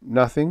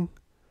 "Nothing."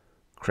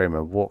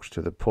 Kramer walked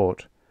to the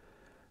port.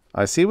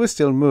 "I see we're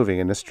still moving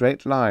in a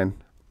straight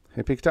line."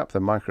 He picked up the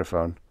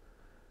microphone.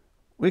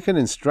 "We can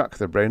instruct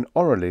the brain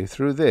orally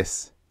through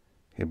this."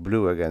 He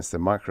blew against the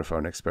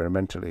microphone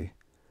experimentally.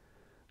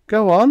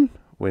 "Go on,"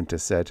 Winter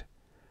said.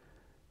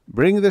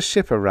 "Bring the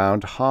ship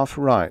around half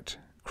right,"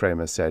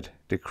 Kramer said.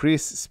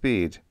 "Decrease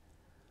speed."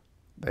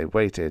 They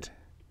waited.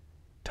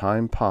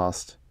 Time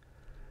passed.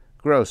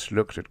 Gross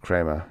looked at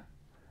Kramer.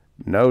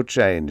 "No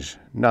change.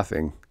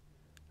 Nothing.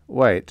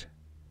 Wait."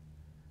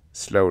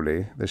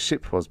 Slowly, the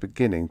ship was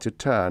beginning to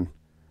turn.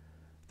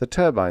 The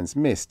turbines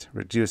missed,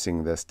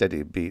 reducing their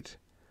steady beat.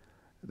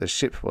 The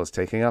ship was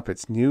taking up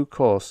its new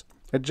course,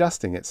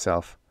 adjusting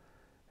itself.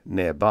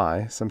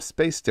 Nearby, some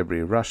space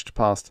debris rushed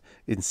past,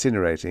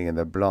 incinerating in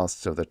the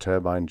blasts of the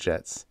turbine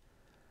jets.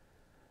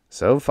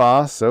 "So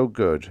far, so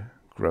good,"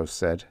 Gross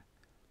said.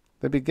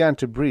 They began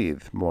to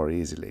breathe more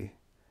easily.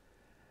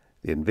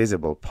 The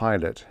invisible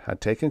pilot had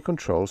taken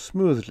control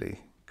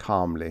smoothly,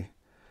 calmly.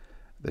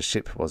 The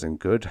ship was in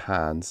good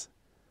hands.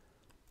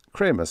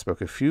 Kramer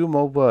spoke a few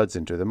more words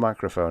into the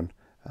microphone,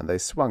 and they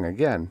swung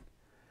again.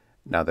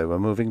 Now they were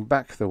moving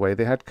back the way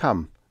they had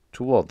come,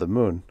 toward the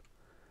moon.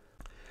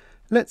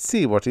 "Let's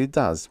see what he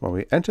does when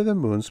we enter the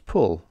moon's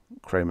pull,"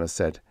 Kramer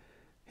said.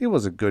 He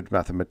was a good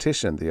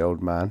mathematician, the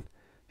old man.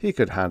 He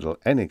could handle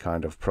any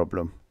kind of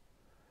problem.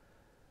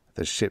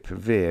 The ship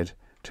veered,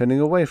 turning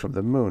away from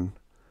the moon.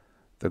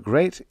 The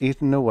great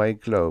eaten-away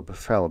globe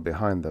fell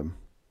behind them.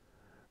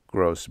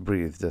 Gross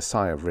breathed a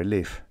sigh of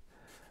relief.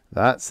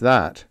 "That's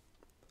that."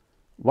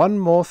 "One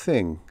more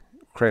thing."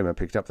 Kramer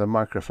picked up the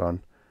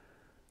microphone.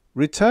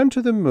 "Return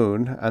to the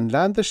moon and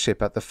land the ship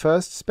at the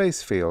first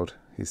space field,"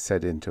 he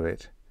said into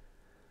it.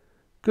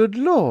 "Good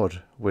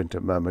Lord,"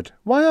 Winter murmured.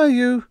 "Why are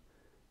you—"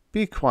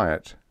 "Be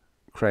quiet."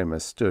 Kramer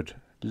stood,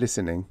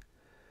 listening.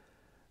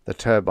 The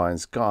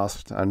turbines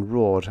gasped and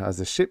roared as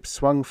the ship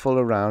swung full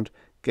around,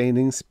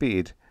 gaining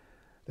speed.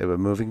 They were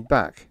moving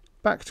back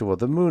toward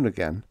the moon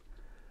again.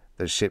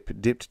 The ship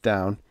dipped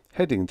down,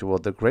 heading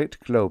toward the great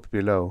globe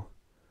below.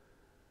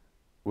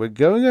 "We're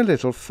going a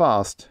little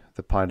fast,"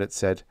 the pilot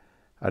said.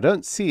 "I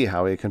don't see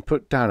how we can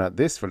put down at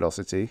this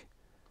velocity."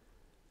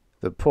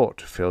 The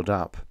port filled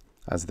up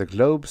as the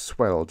globe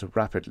swelled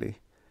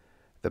rapidly.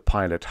 The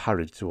pilot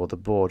hurried toward the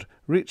board,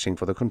 reaching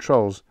for the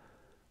controls.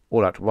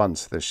 All at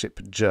once the ship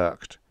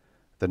jerked.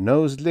 The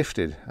nose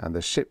lifted and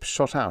the ship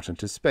shot out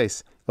into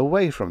space,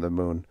 away from the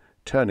moon,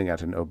 turning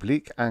at an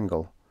oblique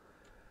angle.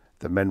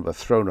 The men were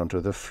thrown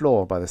onto the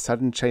floor by the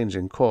sudden change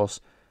in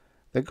course.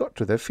 They got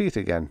to their feet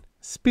again,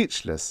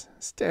 speechless,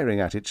 staring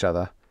at each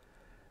other.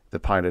 The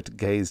pilot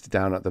gazed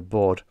down at the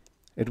board.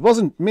 "It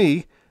wasn't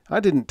me. I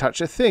didn't touch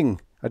a thing.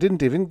 I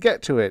didn't even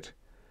get to it."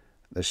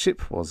 The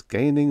ship was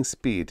gaining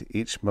speed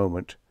each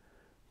moment.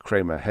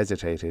 Kramer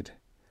hesitated.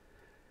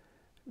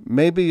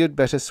 "Maybe you'd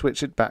better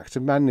switch it back to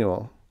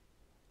manual."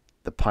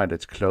 The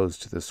pilot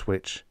closed the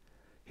switch.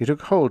 He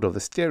took hold of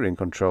the steering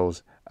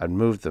controls and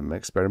moved them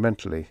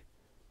experimentally.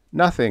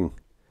 "Nothing."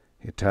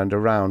 He turned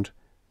around.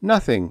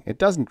 "Nothing. It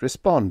doesn't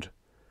respond."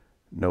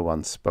 No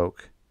one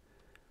spoke.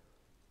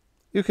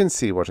 "You can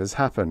see what has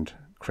happened,"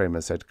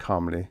 Kramer said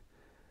calmly.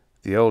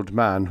 "The old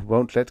man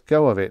won't let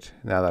go of it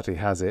now that he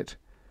has it.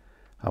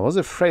 I was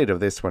afraid of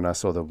this when I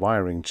saw the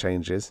wiring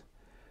changes.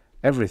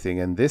 Everything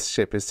in this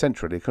ship is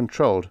centrally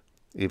controlled,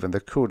 even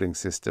the cooling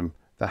system,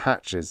 the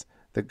hatches,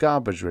 the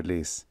garbage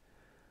release.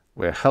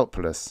 We're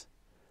helpless."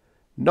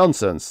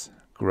 "Nonsense!"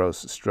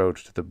 Gross strode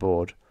to the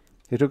board.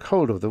 He took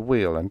hold of the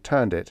wheel and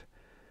turned it.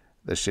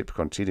 The ship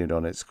continued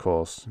on its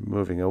course,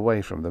 moving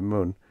away from the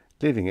moon,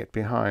 leaving it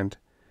behind.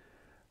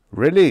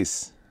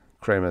 "Release,"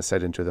 Kramer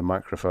said into the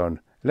microphone.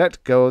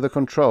 "Let go of the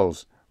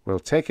controls. We'll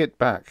take it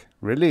back.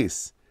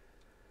 Release."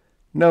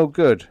 "No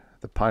good,"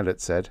 the pilot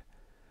said.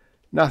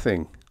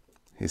 "Nothing."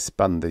 He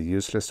spun the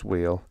useless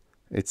wheel.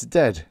 "It's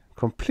dead.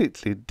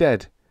 Completely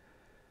dead."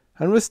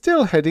 "And we're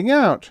still heading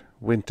out,"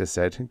 Winter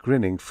said,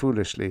 grinning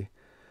foolishly.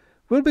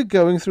 "We'll be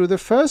going through the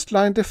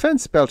first-line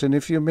defense belt in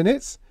a few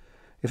minutes.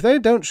 If they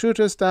don't shoot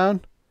us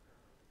down—"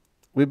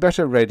 "We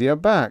better radio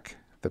back."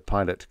 The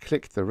pilot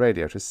clicked the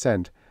radio to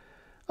send.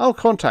 "I'll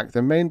contact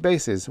the main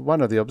bases,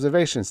 one of the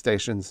observation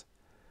stations."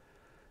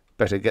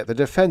 "Better get the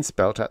defense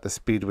belt at the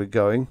speed we're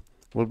going.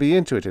 We'll be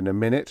into it in a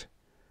minute."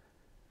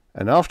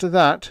 "And after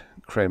that,"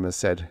 Kramer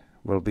said,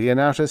 "we'll be in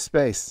outer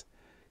space.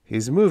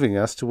 He's moving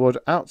us toward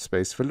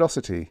outspace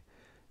velocity.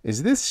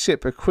 Is this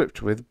ship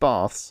equipped with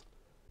baths?"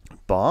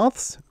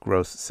 "Baths?"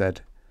 Gross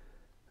said.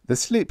 "The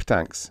sleep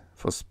tanks,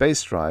 for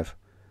space drive.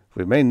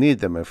 We may need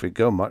them if we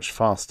go much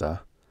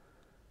faster."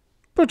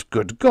 "But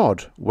good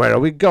God, where are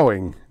we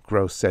going?"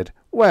 Gross said.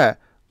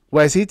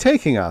 Where's he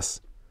taking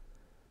us?"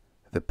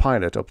 The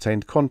pilot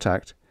obtained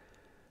contact.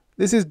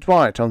 "This is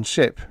Dwight on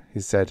ship," he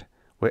said.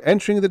 "We're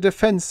entering the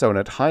defense zone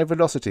at high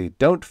velocity.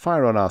 Don't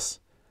fire on us."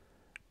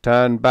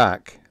 "Turn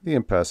back," the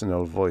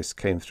impersonal voice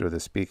came through the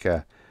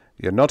speaker.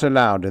 "You're not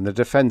allowed in the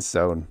defense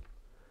zone."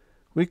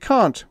 "We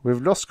can't.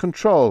 We've lost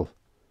control."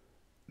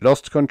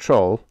 "Lost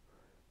control?"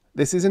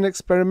 "This is an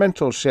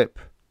experimental ship."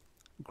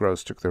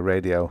 Gross took the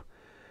radio.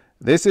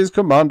 "This is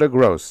Commander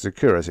Gross,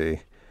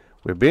 security.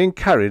 We're being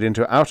carried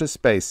into outer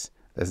space.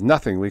 There's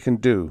nothing we can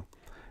do.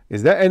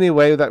 Is there any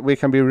way that we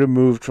can be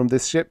removed from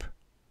this ship?"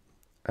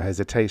 A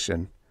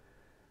hesitation.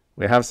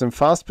 "We have some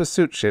fast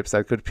pursuit ships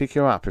that could pick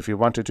you up if you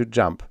wanted to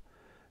jump.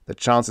 The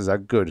chances are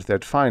good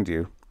they'd find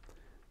you.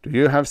 Do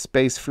you have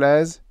space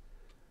flares?"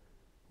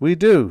 "We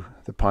do,"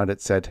 the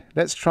pilot said.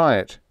 "Let's try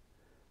it."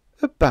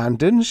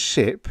 "Abandon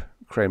ship?"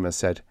 Kramer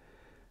said.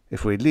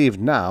 "If we leave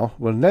now,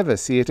 we'll never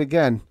see it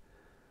again."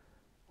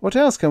 "What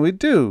else can we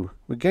do?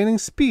 We're gaining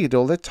speed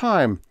all the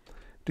time.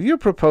 Do you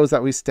propose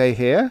that we stay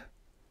here?"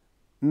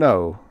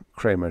 "No,"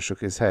 Kramer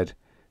shook his head.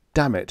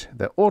 "Damn it,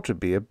 there ought to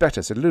be a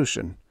better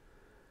solution."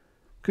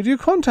 "Could you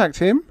contact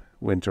him?"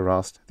 Winter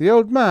asked. "The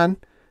old man?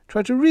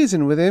 Try to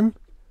reason with him?"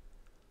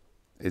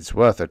 "It's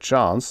worth a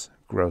chance,"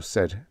 Gross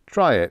said.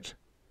 "Try it."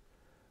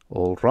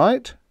 "All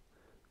right."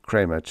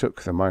 Kramer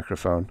took the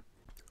microphone.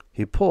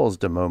 He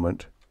paused a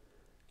moment.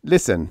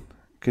 "Listen,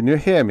 can you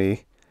hear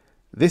me?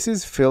 This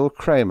is Phil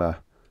Kramer.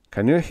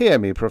 Can you hear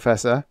me,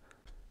 Professor?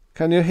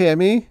 Can you hear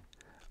me?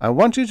 I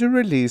want you to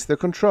release the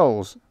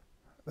controls."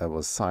 There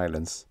was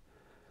silence.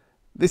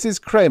 "This is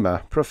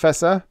Kramer,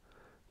 Professor.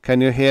 Can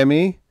you hear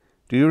me?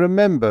 Do you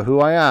remember who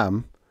I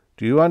am?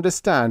 Do you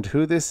understand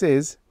who this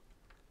is?"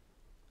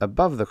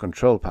 Above the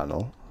control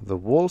panel, the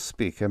wall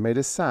speaker made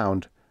a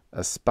sound,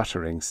 a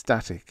sputtering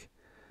static.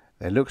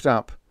 They looked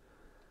up.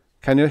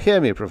 Can you hear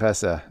me,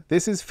 Professor?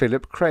 This is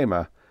Philip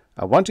Kramer.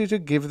 I want you to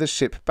give the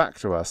ship back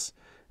to us.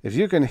 If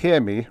you can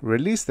hear me,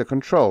 release the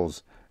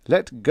controls.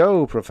 Let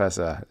go,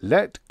 Professor.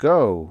 Let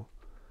go.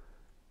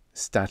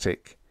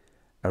 Static.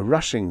 A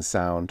rushing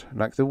sound,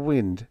 like the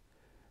wind.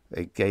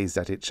 They gazed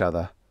at each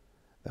other.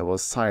 There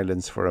was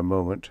silence for a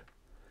moment.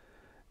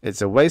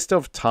 It's a waste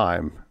of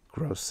time,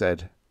 Gross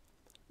said.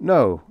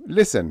 No,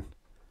 listen.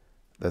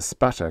 The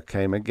sputter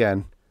came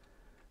again.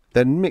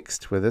 Then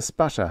mixed with the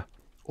sputter,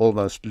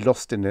 almost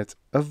lost in it,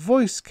 a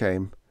voice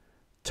came.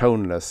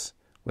 Toneless,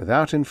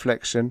 without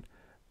inflection,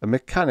 a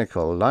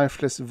mechanical,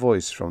 lifeless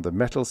voice from the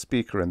metal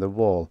speaker in the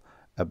wall,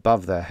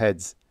 above their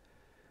heads.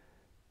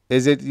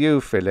 Is it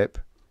you, Philip?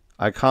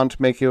 I can't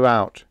make you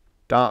out.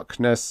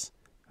 Darkness.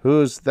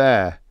 Who's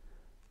there?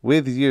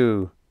 With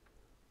you.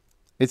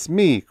 It's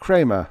me,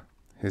 Kramer.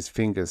 His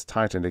fingers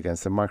tightened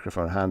against the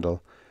microphone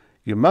handle.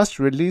 You must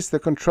release the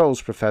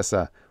controls,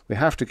 Professor. We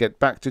have to get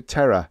back to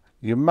Terra.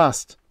 You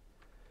must.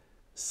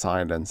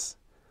 Silence.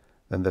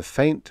 Then the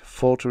faint,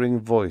 faltering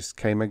voice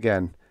came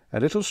again, a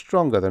little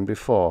stronger than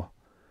before.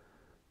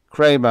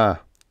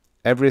 Kramer,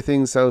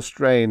 everything's so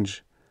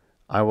strange.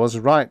 I was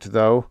right,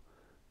 though.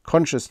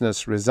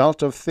 Consciousness,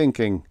 result of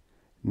thinking.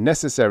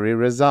 Necessary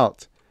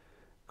result.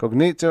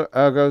 Cognito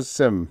ergo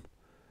sum.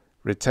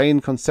 Retain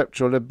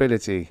conceptual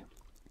ability.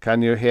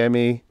 Can you hear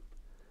me?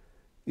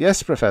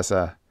 Yes,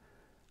 Professor.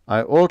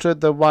 I altered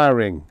the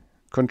wiring.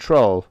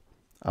 Control.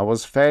 I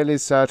was fairly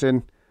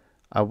certain.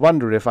 I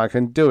wonder if I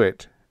can do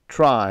it.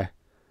 Try.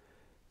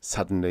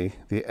 Suddenly,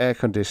 the air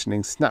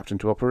conditioning snapped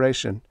into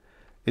operation.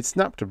 It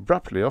snapped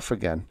abruptly off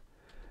again.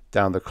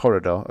 Down the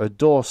corridor, a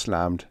door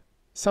slammed.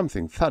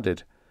 Something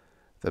thudded.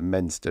 The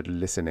men stood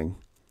listening.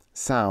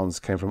 Sounds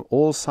came from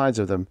all sides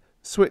of them,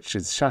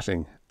 switches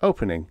shutting,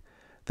 opening.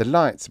 The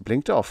lights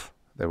blinked off.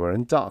 They were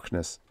in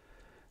darkness.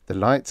 The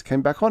lights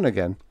came back on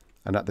again,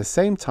 and at the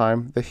same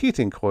time the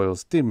heating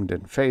coils dimmed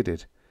and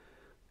faded.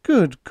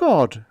 Good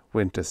God,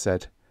 Winter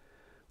said.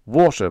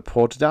 Water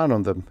poured down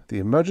on them, the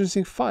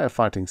emergency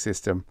firefighting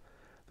system.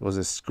 There was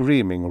a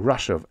screaming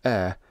rush of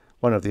air.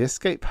 One of the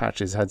escape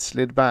hatches had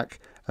slid back,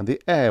 and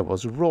the air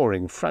was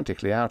roaring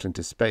frantically out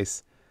into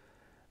space.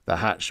 The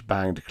hatch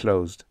banged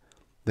closed.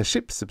 The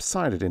ship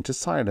subsided into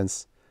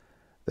silence.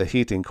 The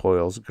heating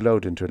coils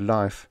glowed into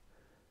life.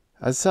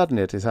 As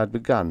suddenly as it had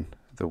begun,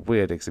 the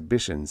weird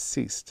exhibition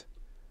ceased.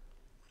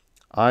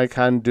 I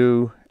can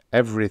do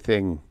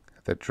everything,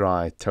 the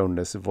dry,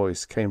 toneless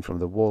voice came from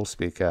the wall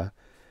speaker.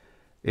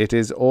 It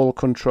is all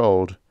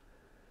controlled.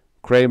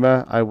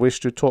 Kramer, I wish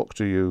to talk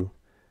to you.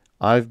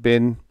 I've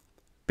been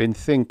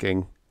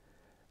thinking.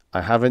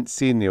 I haven't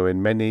seen you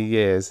in many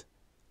years.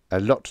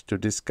 A lot to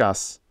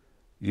discuss.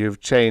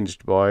 You've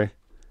changed, boy.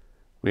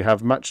 We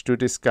have much to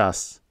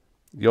discuss.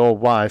 Your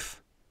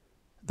wife.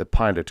 The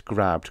pilot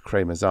grabbed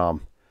Kramer's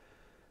arm.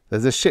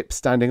 There's a ship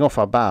standing off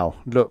our bow.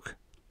 Look.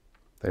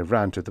 They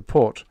ran to the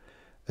port.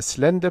 A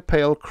slender,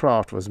 pale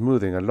craft was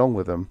moving along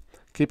with them,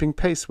 keeping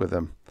pace with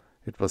them.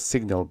 It was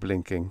signal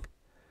blinking.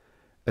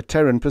 A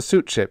Terran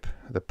pursuit ship,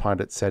 the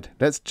pilot said.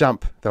 Let's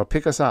jump. They'll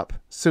pick us up.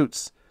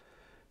 Suits.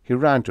 He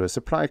ran to a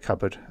supply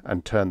cupboard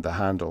and turned the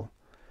handle.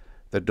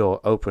 The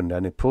door opened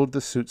and he pulled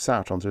the suits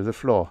out onto the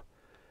floor.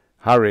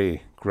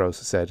 Hurry, Gross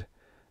said.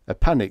 A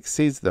panic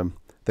seized them.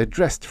 They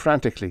dressed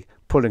frantically,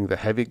 pulling the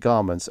heavy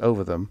garments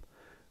over them.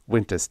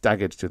 Winter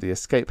staggered to the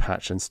escape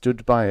hatch and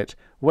stood by it,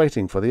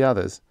 waiting for the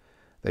others.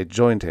 They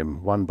joined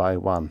him one by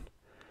one.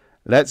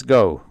 Let's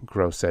go,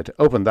 Gross said.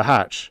 Open the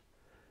hatch.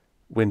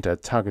 Winter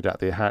tugged at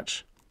the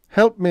hatch.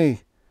 Help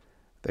me!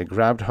 They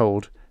grabbed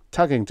hold,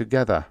 tugging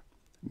together.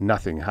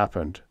 Nothing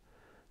happened.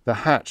 The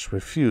hatch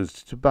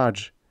refused to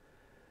budge.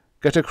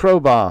 Get a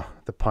crowbar,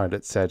 the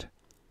pilot said.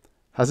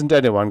 Hasn't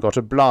anyone got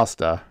a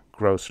blaster?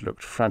 Gross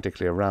looked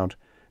frantically around.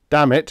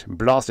 Damn it,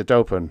 blast it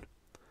open.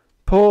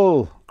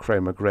 Pull,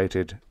 Kramer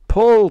grated.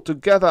 Pull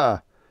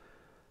together.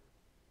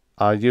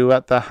 Are you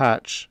at the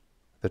hatch?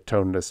 The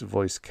toneless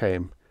voice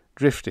came,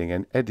 drifting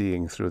and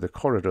eddying through the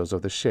corridors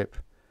of the ship.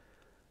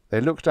 They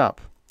looked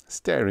up,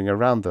 staring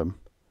around them.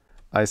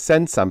 I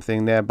sense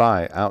something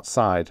nearby,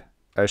 outside.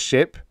 A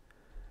ship?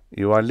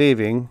 You are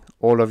leaving,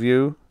 all of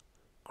you?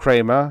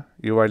 Kramer,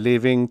 you are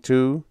leaving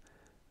too?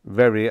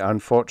 Very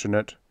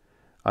unfortunate.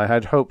 I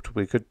had hoped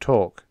we could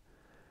talk.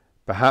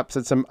 Perhaps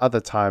at some other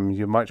time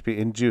you might be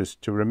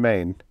induced to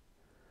remain.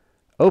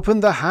 Open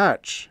the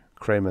hatch,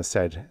 Kramer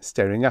said,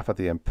 staring up at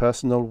the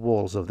impersonal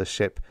walls of the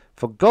ship.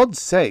 For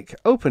God's sake,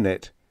 open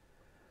it!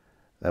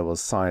 There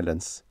was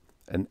silence,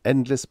 an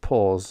endless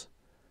pause.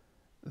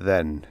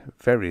 Then,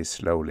 very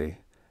slowly,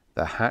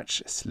 the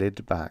hatch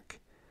slid back.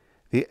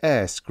 The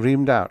air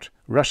screamed out,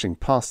 rushing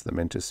past them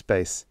into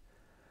space.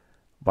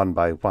 One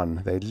by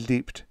one they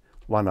leaped,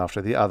 one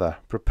after the other,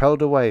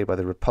 propelled away by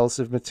the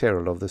repulsive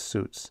material of the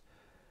suits.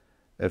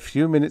 A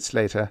few minutes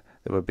later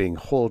they were being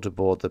hauled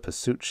aboard the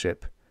pursuit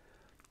ship.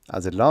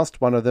 As the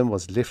last one of them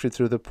was lifted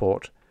through the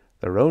port,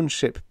 their own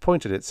ship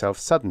pointed itself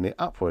suddenly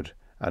upward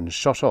and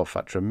shot off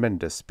at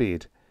tremendous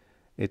speed.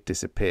 It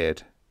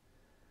disappeared.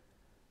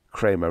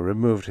 Kramer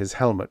removed his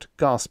helmet,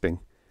 gasping.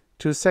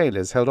 Two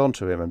sailors held on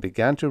to him and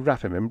began to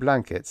wrap him in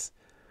blankets.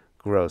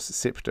 Gross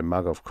sipped a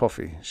mug of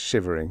coffee,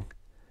 shivering.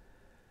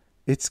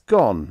 "It's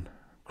gone,"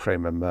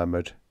 Kramer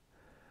murmured.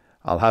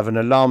 "I'll have an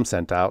alarm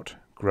sent out,"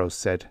 Gross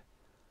said.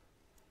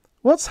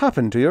 "What's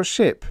happened to your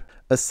ship?"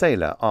 a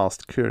sailor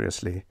asked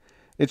curiously.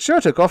 "It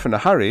sure took off in a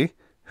hurry.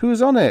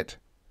 Who's on it?"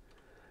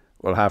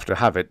 "We'll have to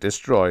have it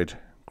destroyed,"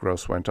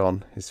 Gross went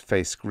on, his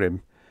face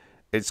grim.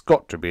 "It's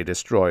got to be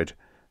destroyed.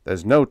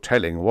 There's no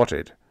telling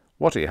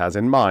what he has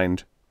in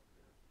mind."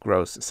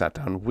 Gross sat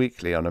down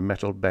weakly on a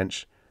metal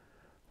bench.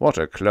 "What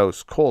a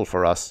close call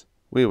for us.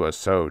 We were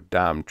so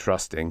damn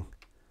trusting."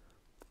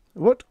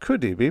 "What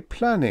could he be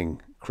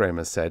planning?"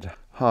 Kramer said,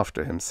 half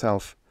to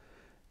himself.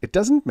 "It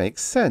doesn't make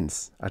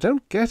sense. I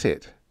don't get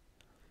it."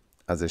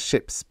 As the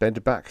ship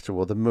sped back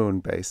toward the moon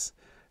base,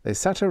 they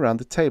sat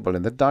around the table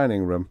in the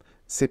dining room,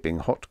 sipping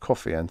hot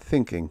coffee and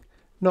thinking,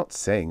 not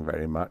saying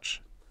very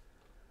much.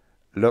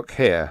 "Look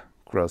here,"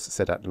 Gross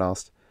said at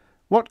last.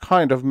 "What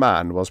kind of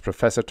man was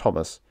Professor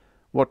Thomas?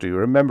 What do you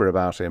remember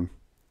about him?"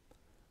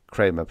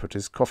 Kramer put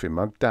his coffee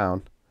mug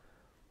down.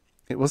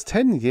 "It was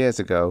 10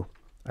 years ago.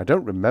 I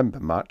don't remember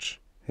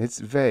much. It's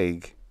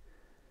vague."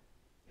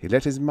 He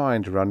let his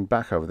mind run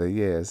back over the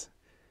years.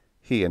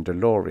 He and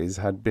Dolores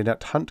had been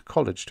at Hunt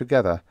College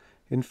together,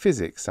 in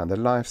physics and the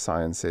life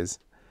sciences.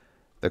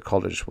 The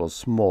college was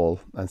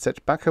small and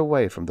set back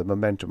away from the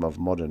momentum of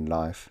modern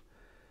life.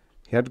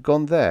 He had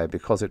gone there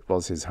because it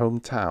was his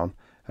hometown,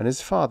 and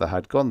his father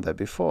had gone there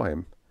before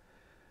him.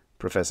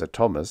 Professor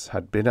Thomas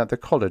had been at the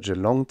college a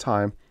long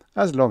time,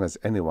 as long as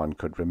anyone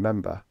could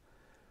remember.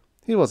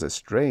 He was a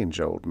strange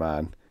old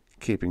man,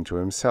 keeping to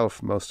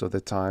himself most of the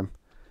time.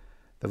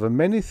 There were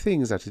many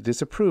things that he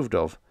disapproved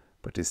of,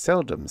 but he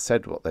seldom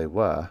said what they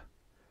were.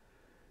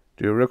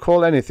 "Do you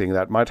recall anything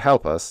that might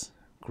help us?"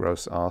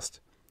 Gross asked.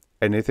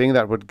 "Anything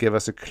that would give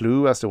us a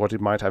clue as to what he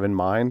might have in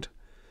mind?"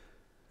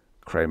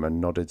 Kramer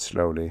nodded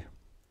slowly.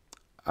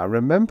 "I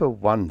remember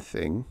one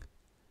thing."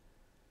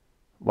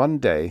 One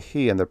day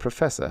he and the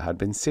professor had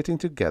been sitting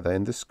together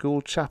in the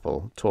school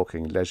chapel,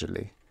 talking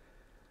leisurely.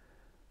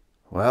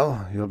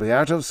 "Well, you'll be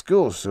out of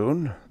school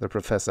soon," the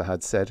professor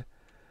had said.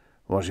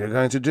 "What are you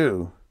going to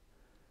do?"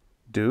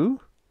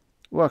 "Do?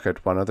 Work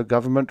at one of the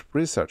government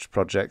research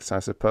projects, I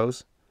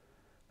suppose."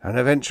 "And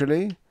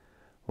eventually?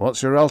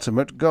 What's your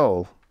ultimate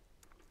goal?"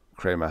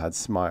 Kramer had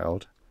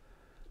smiled.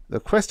 "The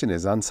question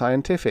is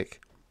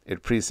unscientific.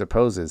 It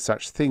presupposes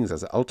such things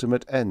as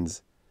ultimate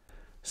ends.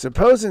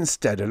 Suppose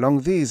instead along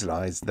these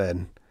lines,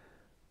 then.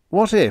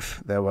 What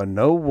if there were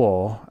no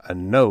war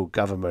and no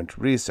government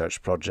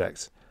research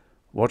projects?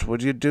 What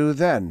would you do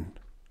then?"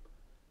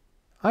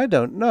 "I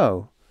don't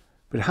know.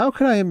 But how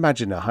can I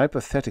imagine a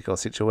hypothetical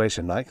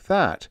situation like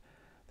that?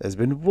 There's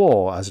been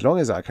war as long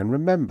as I can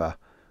remember.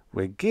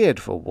 We're geared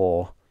for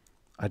war.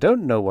 I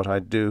don't know what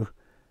I'd do.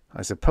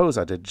 I suppose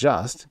I'd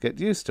adjust, get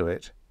used to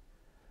it."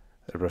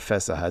 The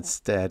professor had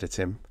stared at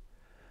him.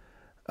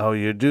 "Oh,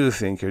 you do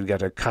think you'd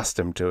get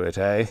accustomed to it,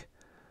 eh?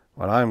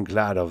 Well, I'm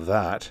glad of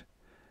that.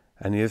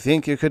 And you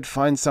think you could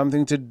find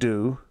something to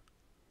do?"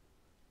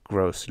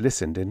 Gross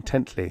listened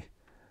intently.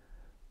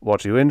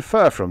 "What do you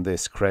infer from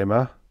this,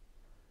 Kramer?"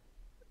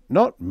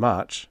 "Not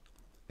much,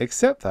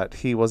 except that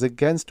he was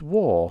against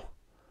war."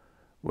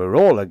 "We're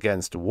all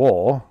against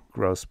war,"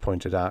 Gross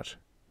pointed out.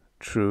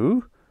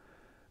 "True.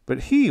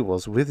 But he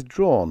was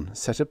withdrawn,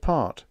 set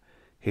apart.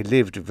 He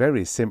lived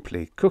very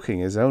simply, cooking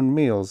his own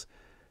meals.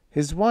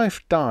 His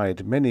wife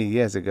died many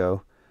years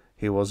ago.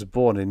 He was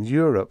born in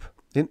Europe,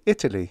 in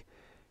Italy.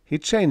 He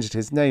changed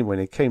his name when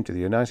he came to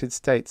the United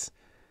States.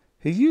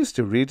 He used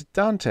to read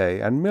Dante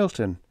and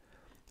Milton.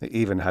 He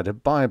even had a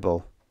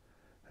Bible.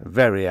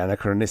 Very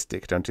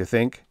anachronistic, don't you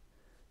think?"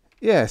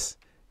 "Yes,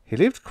 he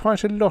lived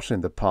quite a lot in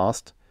the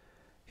past.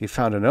 He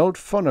found an old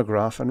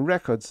phonograph and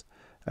records,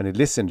 and he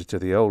listened to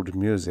the old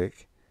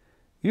music.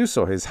 You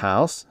saw his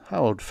house,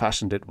 how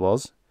old-fashioned it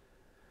was."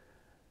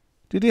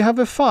 "Did he have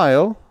a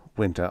file?"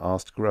 Winter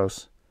asked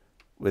Gross.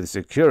 "With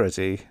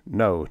security,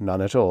 no,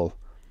 none at all.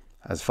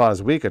 As far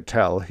as we could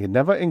tell, he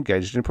never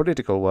engaged in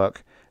political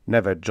work,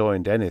 never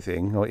joined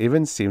anything, or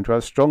even seemed to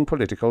have strong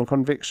political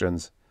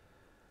convictions."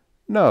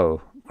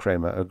 "No,"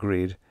 Kramer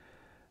agreed.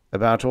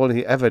 "About all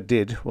he ever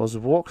did was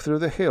walk through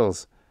the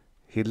hills.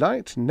 He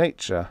liked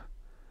nature."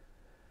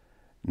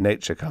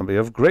 "Nature can be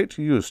of great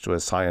use to a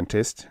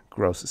scientist,"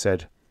 Gross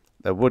said.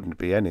 "There wouldn't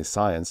be any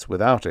science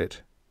without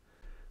it."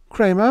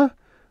 "Kramer,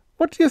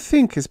 what do you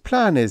think his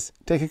plan is,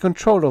 taking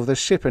control of the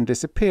ship and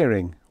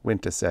disappearing?"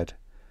 Winter said.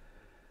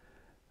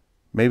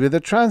 "Maybe the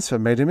transfer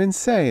made him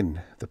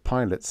insane," the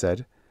pilot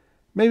said.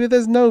 "Maybe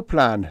there's no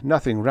plan,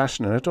 nothing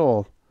rational at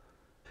all.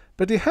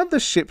 But he had the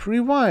ship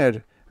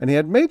rewired, and he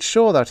had made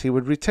sure that he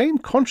would retain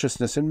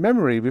consciousness and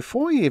memory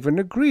before he even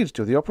agreed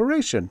to the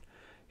operation.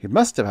 He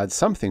must have had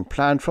something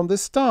planned from the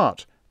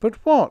start.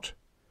 But what?"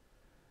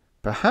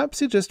 "Perhaps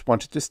he just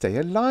wanted to stay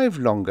alive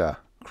longer,"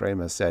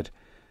 Kramer said.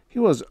 "He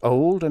was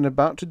old and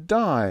about to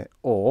die,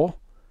 or—"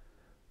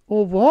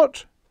 "Or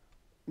what?"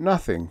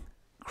 "Nothing."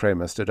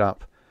 Kramer stood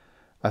up.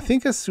 "I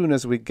think as soon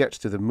as we get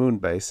to the moon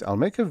base, I'll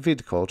make a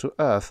vid call to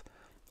Earth.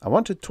 I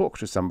want to talk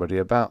to somebody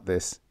about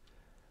this."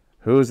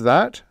 "Who's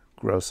that?"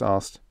 Gross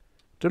asked.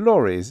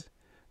 "Dolores.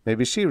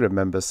 Maybe she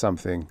remembers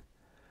something."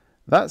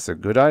 "That's a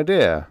good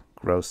idea,"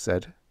 Gross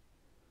said.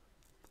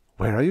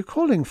 "Where are you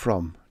calling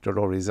from?"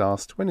 Dolores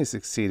asked when he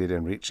succeeded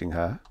in reaching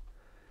her.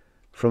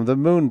 "From the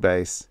moon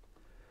base."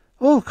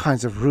 "All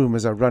kinds of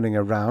rumors are running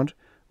around.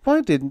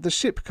 Why didn't the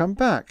ship come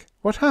back?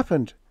 What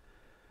happened?"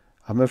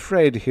 "I'm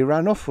afraid he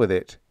ran off with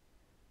it."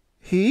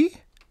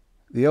 "He?"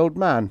 "The old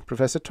man,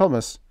 Professor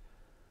Thomas."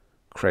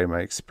 Kramer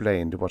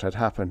explained what had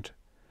happened.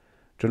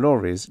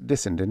 Dolores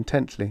listened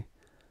intently.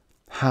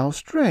 "How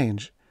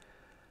strange.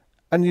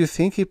 And you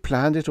think he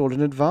planned it all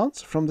in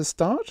advance, from the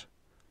start?"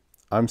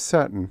 "I'm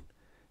certain.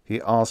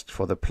 He asked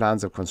for the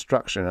plans of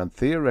construction and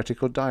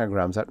theoretical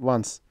diagrams at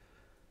once."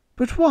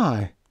 "But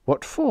why?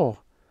 What for?"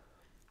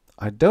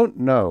 "I don't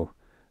know.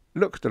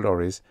 Look,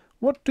 Dolores,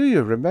 what do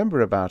you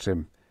remember about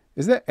him?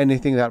 Is there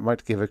anything that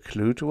might give a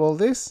clue to all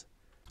this?"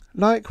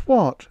 "Like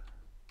what?"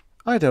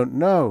 "I don't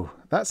know.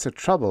 That's the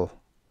trouble."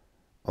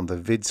 On the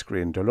vid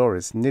screen,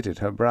 Dolores knitted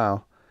her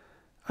brow.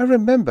 "I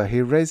remember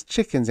he raised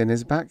chickens in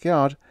his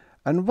backyard,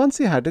 and once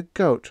he had a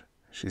goat."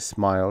 She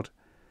smiled.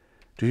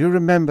 "Do you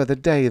remember the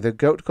day the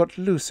goat got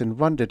loose and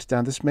wandered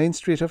down this main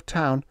street of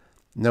town?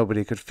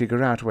 Nobody could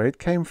figure out where it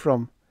came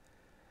from."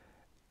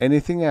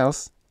 "Anything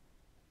else?"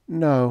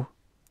 "No."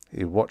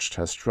 He watched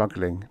her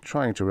struggling,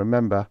 trying to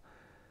remember.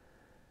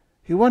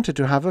 "He wanted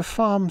to have a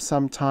farm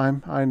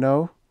sometime, I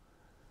know."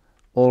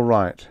 "All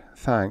right,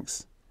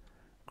 thanks."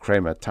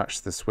 Kramer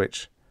touched the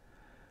switch.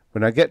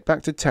 "When I get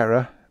back to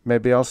Terra,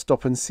 maybe I'll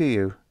stop and see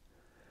you."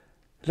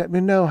 "Let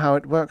me know how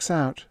it works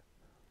out."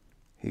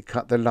 He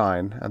cut the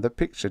line, and the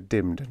picture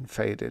dimmed and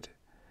faded.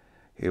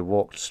 He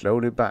walked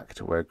slowly back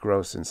to where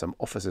Gross and some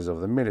officers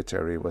of the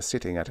military were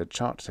sitting at a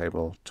chart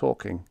table,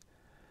 talking.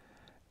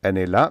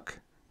 "Any luck?"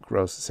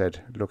 Gross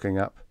said, looking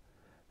up.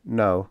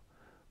 "No.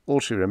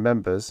 All she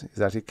remembers is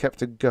that he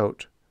kept a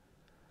goat."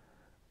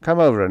 "Come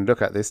over and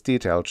look at this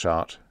detail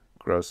chart."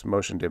 Gross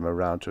motioned him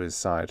around to his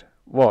side.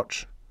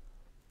 "Watch."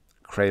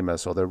 Kramer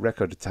saw the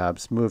record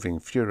tabs moving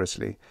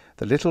furiously,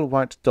 the little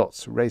white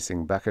dots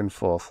racing back and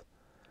forth.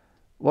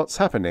 "What's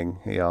happening?"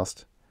 he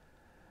asked.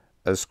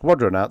 "A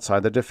squadron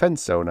outside the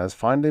defense zone has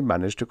finally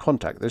managed to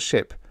contact the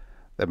ship.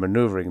 They're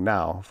maneuvering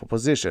now for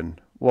position.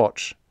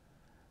 Watch."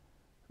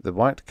 The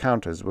white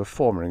counters were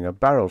forming a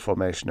barrel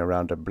formation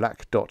around a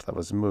black dot that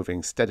was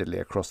moving steadily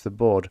across the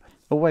board,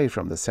 away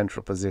from the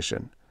central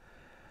position.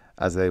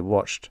 As they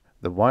watched,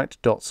 the white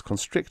dots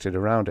constricted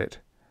around it.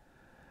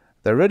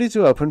 "They're ready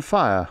to open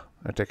fire,"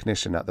 a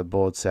technician at the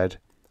board said.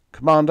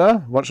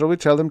 "Commander, what shall we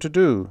tell them to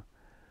do?"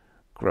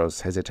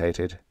 Gross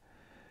hesitated.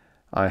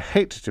 "I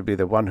hate to be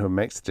the one who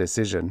makes the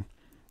decision,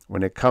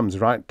 when it comes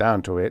right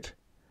down to it."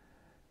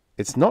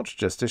 "It's not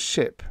just a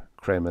ship,"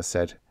 Kramer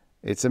said.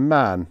 "It's a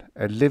man,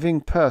 a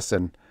living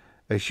person.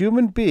 A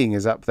human being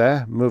is up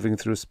there, moving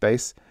through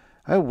space.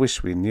 I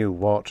wish we knew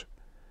what."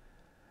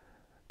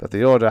 "But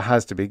the order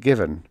has to be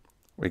given.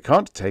 We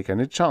can't take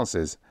any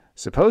chances.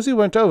 Suppose he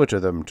went over to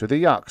them, to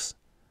the yuks."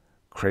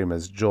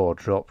 Kramer's jaw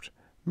dropped.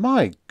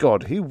 "My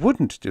God, he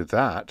wouldn't do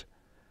that."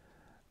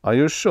 "Are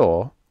you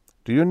sure?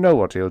 Do you know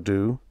what he'll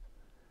do?"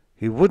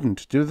 "He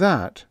wouldn't do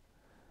that."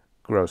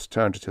 Gross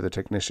turned to the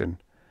technician.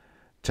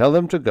 "Tell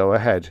them to go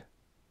ahead."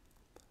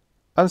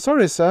 "I'm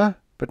sorry, sir,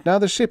 but now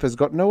the ship has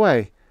gotten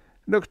away.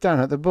 Look down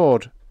at the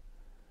board."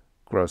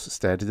 Gross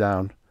stared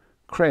down,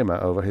 Kramer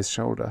over his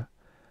shoulder.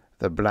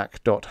 The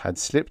black dot had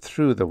slipped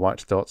through the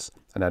white dots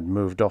and had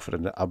moved off at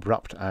an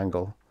abrupt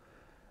angle.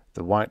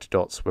 The white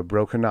dots were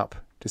broken up,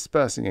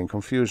 dispersing in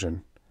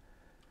confusion.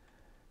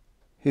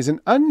 "He's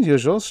an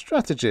unusual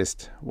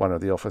strategist," one of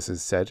the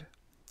officers said.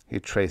 He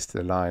traced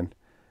the line.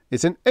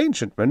 "It's an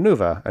ancient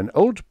maneuver, an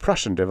old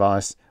Prussian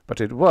device, but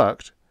it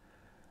worked."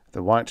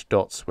 The white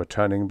dots were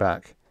turning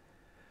back.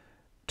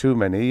 "Too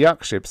many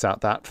yuk ships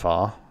out that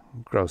far,"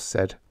 Gross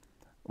said.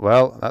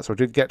 "Well, that's what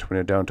you get when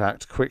you don't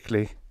act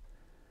quickly."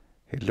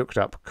 He looked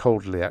up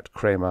coldly at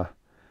Kramer.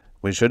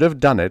 "We should have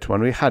done it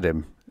when we had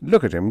him.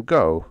 Look at him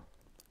go."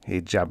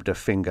 He jabbed a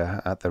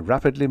finger at the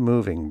rapidly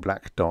moving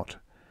black dot.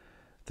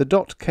 The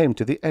dot came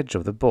to the edge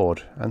of the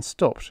board and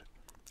stopped.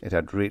 It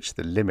had reached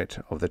the limit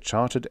of the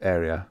charted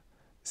area.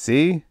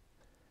 "See?"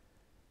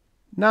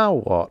 "Now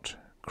what?"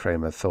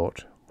 Kramer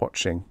thought,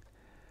 watching.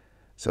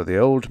 So the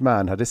old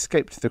man had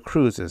escaped the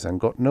cruisers and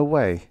gotten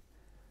away.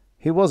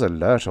 He was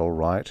alert, all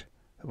right.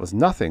 There was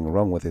nothing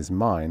wrong with his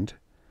mind,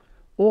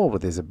 or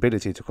with his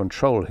ability to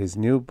control his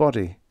new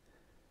body.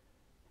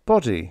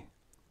 Body.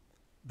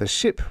 The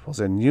ship was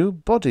a new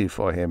body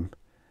for him.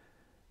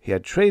 He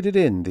had traded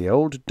in the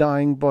old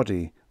dying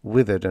body,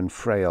 withered and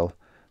frail,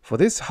 for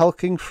this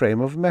hulking frame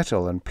of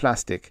metal and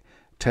plastic,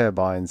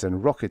 turbines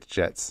and rocket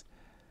jets.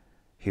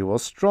 He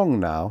was strong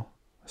now,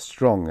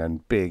 strong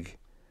and big.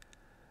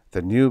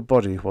 The new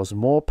body was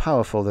more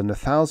powerful than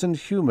 1,000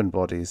 human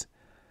bodies.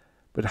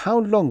 But how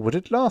long would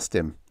it last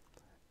him?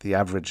 The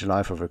average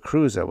life of a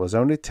cruiser was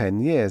only 10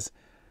 years.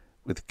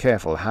 With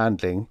careful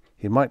handling,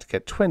 he might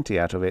get 20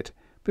 out of it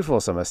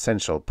before some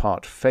essential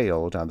part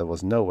failed and there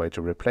was no way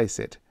to replace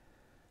it.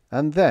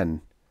 And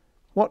then?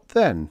 What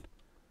then?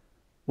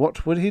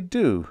 What would he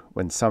do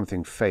when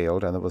something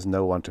failed and there was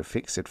no one to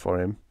fix it for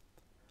him?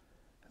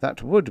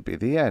 That would be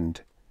the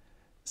end.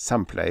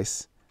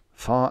 Someplace,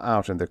 far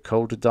out in the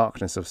cold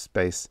darkness of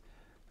space,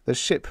 the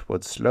ship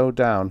would slow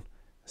down,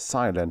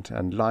 silent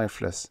and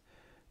lifeless,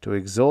 to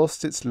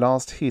exhaust its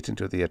last heat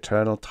into the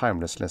eternal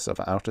timelessness of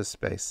outer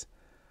space.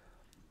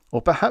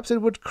 Or perhaps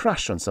it would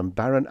crash on some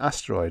barren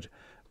asteroid,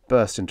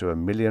 burst into a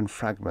million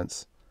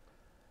fragments.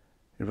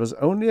 It was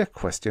only a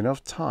question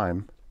of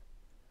time.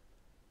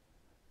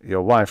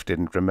 "Your wife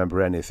didn't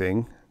remember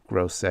anything,"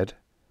 Gross said.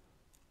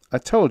 "I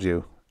told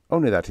you,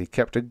 only that he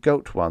kept a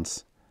goat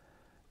once.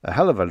 A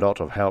hell of a lot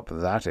of help,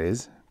 that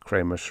is,"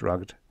 Kramer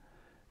shrugged.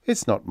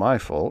 "It's not my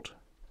fault."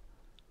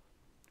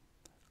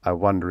 "I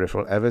wonder if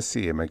we'll ever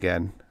see him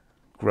again."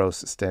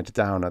 Gross stared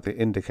down at the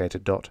indicator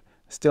dot,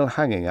 still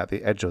hanging at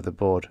the edge of the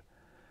board.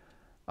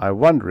 "I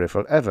wonder if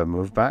we'll ever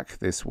move back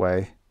this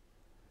way."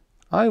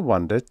 "I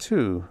wonder,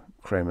 too,"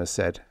 Kramer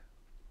said.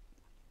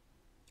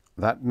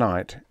 That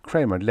night,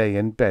 Kramer lay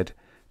in bed,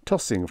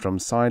 tossing from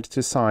side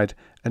to side,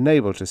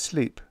 unable to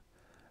sleep.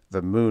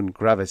 The moon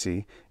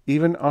gravity,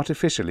 even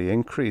artificially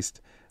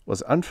increased,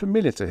 was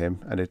unfamiliar to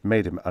him, and it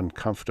made him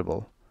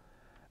uncomfortable.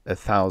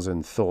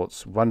 1,000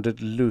 thoughts wandered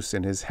loose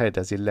in his head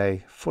as he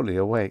lay, fully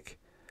awake.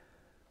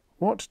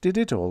 What did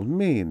it all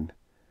mean?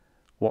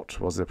 What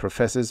was the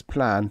professor's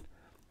plan?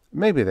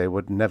 Maybe they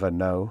would never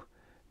know.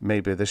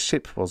 Maybe the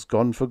ship was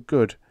gone for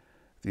good.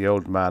 The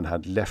old man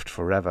had left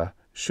forever,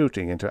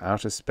 shooting into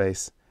outer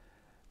space.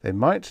 They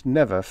might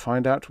never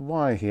find out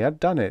why he had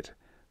done it,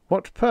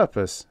 what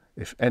purpose,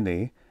 if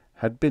any,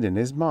 had been in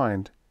his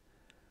mind.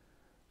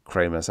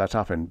 Kramer sat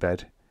up in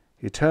bed.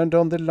 He turned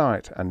on the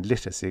light and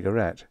lit a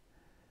cigarette.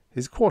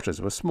 His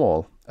quarters were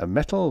small, a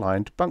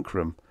metal-lined bunk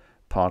room,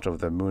 part of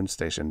the moon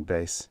station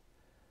base.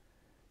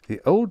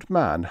 The old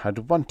man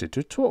had wanted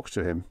to talk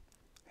to him.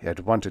 He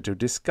had wanted to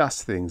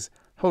discuss things,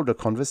 hold a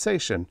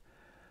conversation,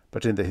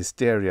 but in the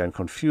hysteria and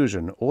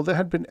confusion all they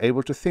had been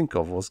able to think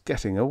of was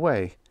getting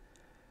away.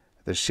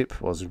 The ship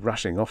was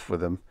rushing off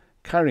with them,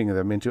 carrying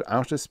them into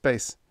outer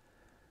space.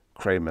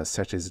 Kramer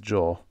set his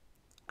jaw.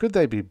 Could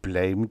they be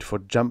blamed for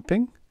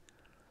jumping?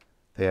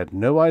 They had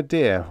no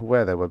idea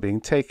where they were being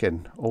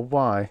taken, or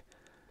why.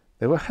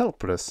 They were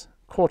helpless,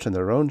 caught in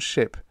their own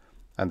ship,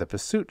 and the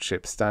pursuit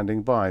ship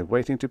standing by,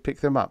 waiting to pick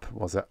them up,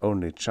 was their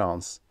only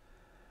chance.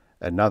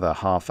 Another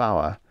half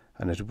hour,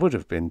 and it would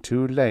have been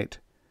too late.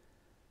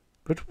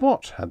 But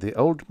what had the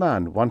old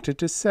man wanted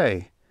to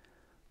say?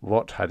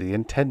 What had he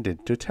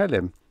intended to tell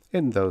him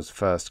in those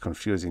first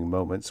confusing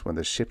moments when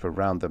the ship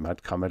around them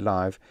had come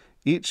alive,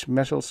 each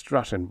metal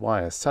strut and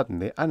wire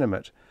suddenly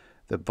animate,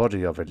 the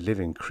body of a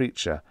living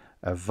creature,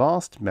 a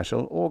vast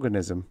metal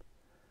organism?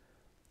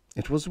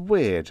 It was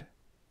weird,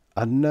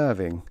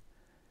 unnerving.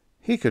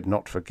 He could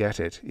not forget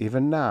it,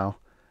 even now.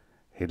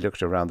 He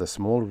looked around the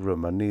small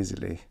room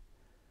uneasily.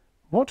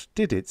 What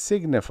did it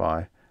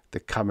signify, the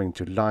coming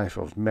to life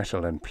of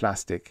metal and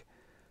plastic?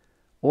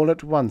 All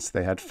at once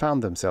they had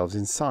found themselves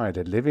inside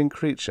a living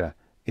creature,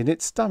 in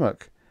its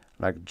stomach,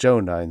 like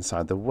Jonah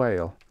inside the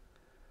whale.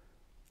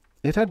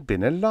 It had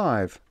been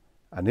alive,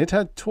 and it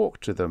had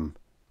talked to them,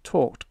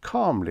 talked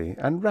calmly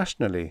and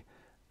rationally,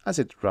 as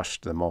it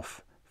rushed them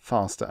off,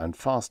 faster and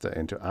faster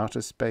into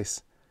outer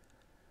space.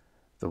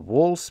 The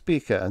wall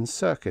speaker and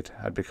circuit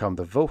had become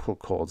the vocal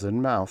cords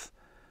and mouth,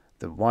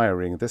 the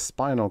wiring the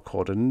spinal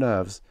cord and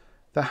nerves,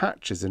 the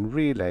hatches and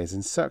relays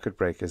and circuit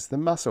breakers the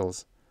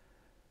muscles.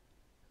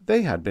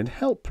 They had been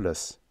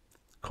helpless,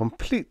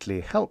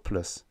 completely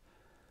helpless.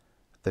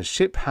 The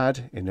ship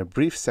had, in a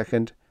brief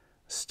second,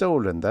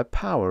 stolen their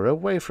power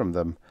away from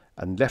them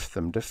and left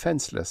them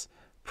defenseless,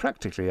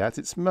 practically at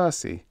its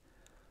mercy.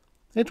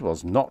 It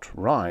was not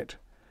right.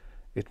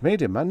 It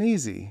made him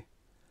uneasy.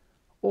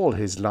 All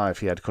his life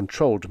he had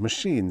controlled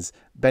machines,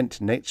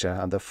 bent nature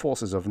and the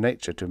forces of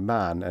nature to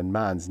man and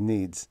man's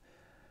needs.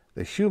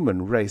 The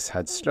human race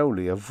had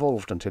slowly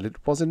evolved until it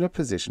was in a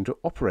position to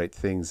operate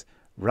things,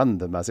 run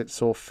them as it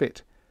saw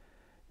fit.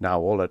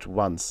 Now all at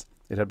once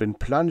it had been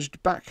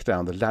plunged back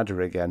down the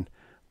ladder again,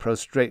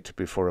 prostrate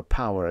before a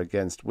power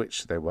against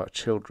which they were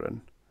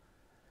children.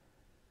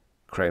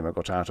 Kramer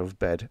got out of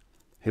bed.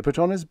 He put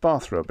on his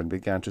bathrobe and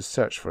began to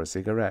search for a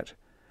cigarette.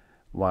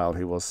 While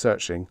he was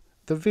searching,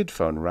 the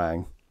vidphone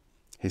rang.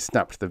 He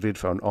snapped the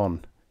vidphone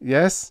on.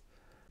 "Yes?"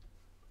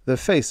 The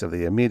face of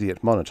the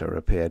immediate monitor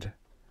appeared.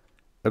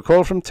 "A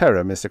call from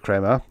Terra, Mr.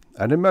 Kramer.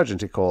 An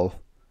emergency call."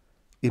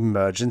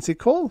 "Emergency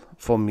call?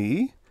 For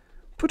me?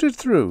 Put it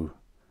through."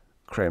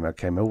 Kramer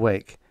came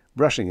awake,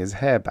 brushing his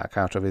hair back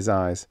out of his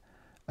eyes.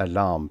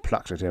 Alarm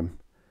plucked at him.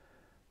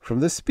 From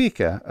the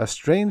speaker a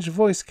strange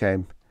voice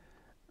came.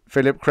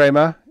 "Philip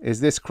Kramer?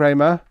 Is this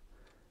Kramer?"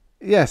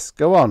 "Yes,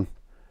 go on."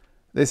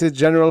 "This is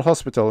General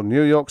Hospital,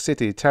 New York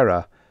City,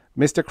 Terra.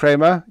 Mr.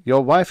 Kramer,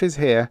 your wife is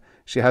here.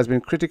 She has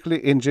been critically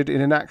injured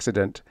in an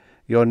accident.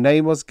 Your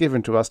name was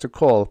given to us to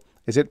call.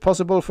 Is it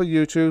possible for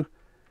you to—"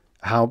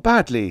 "How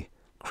badly?"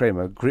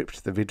 Kramer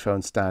gripped the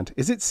vidphone stand.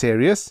 "Is it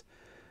serious?"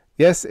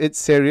 "Yes, it's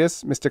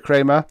serious, Mr.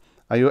 Kramer.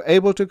 Are you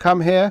able to come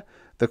here?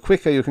 The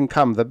quicker you can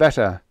come, the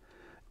better."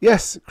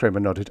 "Yes," Kramer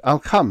nodded. "I'll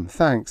come,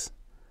 thanks."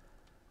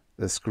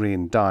 The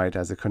screen died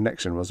as the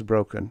connection was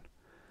broken.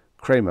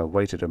 Kramer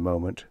waited a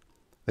moment.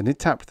 Then he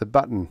tapped the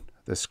button.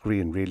 The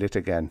screen relit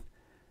again.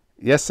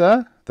 "Yes,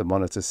 sir," the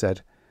monitor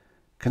said.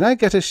 "Can I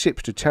get a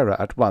ship to Terra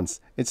at once?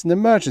 It's an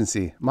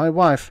emergency. My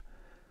wife—"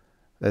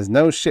 "There's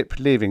no ship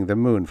leaving the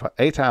moon for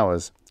 8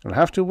 hours. You'll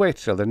have to wait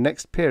till the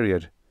next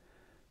period."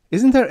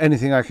 "Isn't there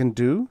anything I can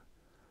do?"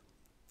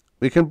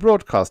 "We can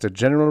broadcast a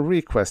general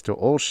request to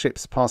all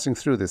ships passing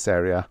through this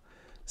area.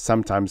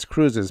 Sometimes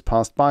cruisers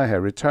pass by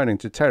here returning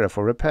to Terra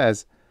for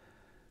repairs."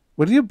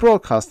 "Will you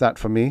broadcast that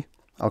for me?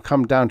 I'll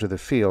come down to the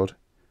field."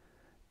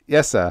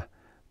 "Yes, sir,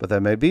 but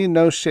there may be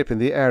no ship in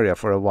the area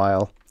for a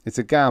while. It's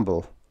a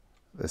gamble."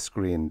 The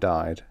screen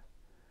died.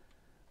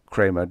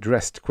 Kramer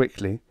dressed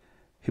quickly.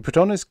 He put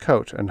on his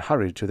coat and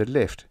hurried to the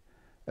lift.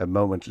 A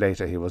moment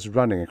later he was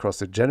running across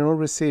the general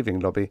receiving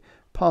lobby,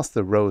 past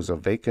the rows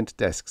of vacant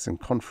desks and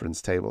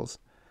conference tables.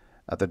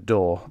 At the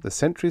door, the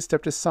sentry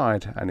stepped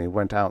aside and he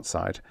went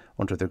outside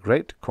onto the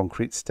great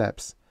concrete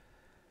steps.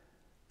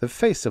 The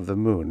face of the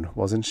moon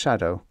was in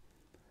shadow.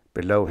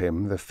 Below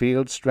him the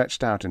field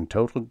stretched out in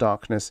total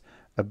darkness,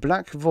 a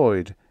black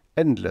void,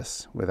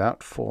 endless,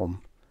 without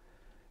form.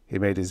 He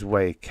made his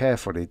way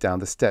carefully down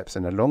the steps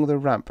and along the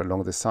ramp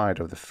along the side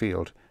of the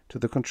field to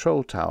the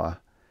control tower.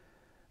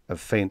 A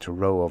faint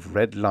row of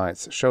red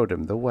lights showed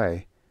him the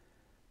way.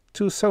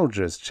 2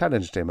 soldiers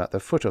challenged him at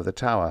the foot of the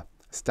tower,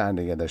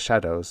 standing in the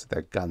shadows,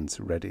 their guns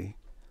ready.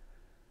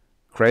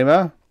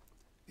 "Kramer?"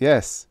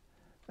 "Yes."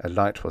 A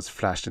light was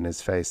flashed in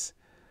his face.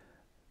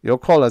 "Your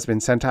call has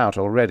been sent out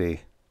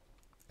already."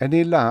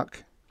 "Any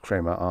luck?"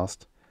 Kramer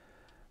asked.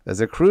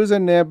 "There's a cruiser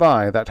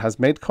nearby that has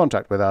made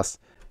contact with us.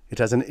 It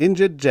has an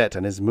injured jet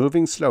and is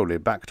moving slowly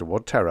back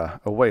toward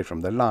Terra, away from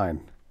the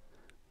line."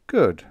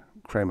 "Good."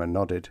 Kramer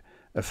nodded,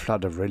 a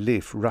flood of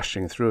relief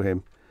rushing through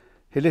him.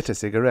 He lit a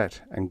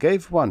cigarette and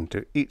gave one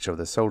to each of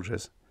the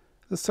soldiers.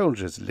 The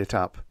soldiers lit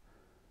up.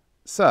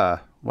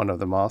 "Sir," one of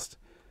them asked,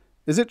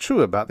 "is it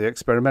true about the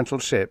experimental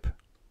ship?"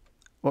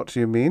 "What do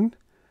you mean?"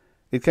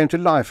 "It came to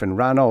life and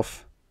ran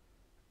off."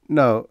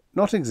 "No,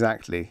 not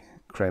exactly,"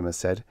 Kramer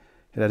said.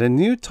 "It had a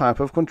new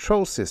type of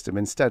control system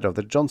instead of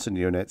the Johnson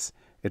units.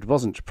 It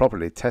wasn't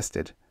properly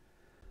tested."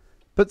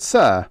 "But,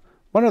 sir,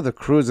 one of the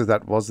cruisers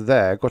that was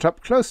there got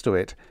up close to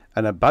it,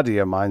 and a buddy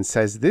of mine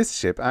says this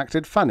ship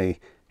acted funny.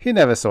 He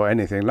never saw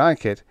anything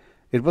like it.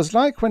 It was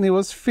like when he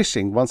was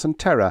fishing once on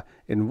Terra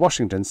in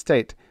Washington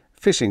State,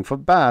 fishing for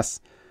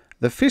bass.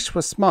 The fish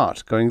were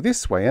smart, going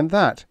this way and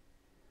that."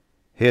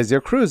 "Here's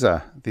your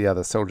cruiser," the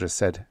other soldier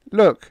said.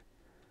 "Look."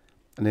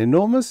 An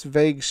enormous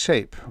vague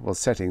shape was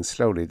setting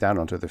slowly down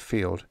onto the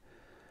field.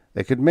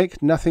 They could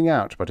make nothing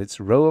out but its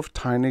row of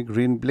tiny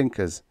green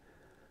blinkers.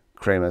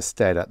 Kramer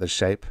stared at the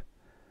shape.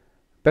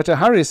 "Better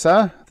hurry,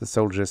 sir," the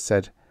soldiers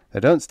said. "They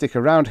don't stick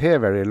around here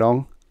very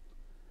long."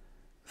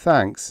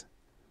 "Thanks."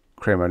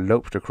 Kramer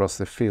loped across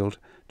the field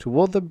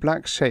toward the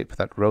black shape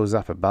that rose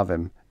up above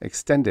him,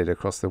 extended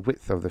across the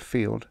width of the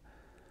field.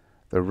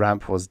 The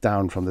ramp was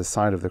down from the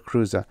side of the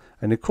cruiser,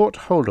 and he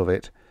caught hold of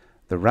it.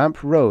 The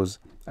ramp rose,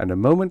 and a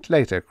moment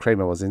later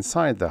Kramer was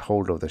inside the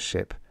hold of the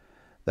ship.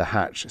 The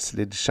hatch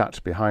slid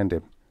shut behind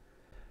him.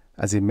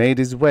 As he made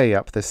his way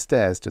up the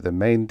stairs to the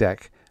main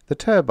deck, the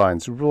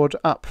turbines roared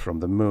up from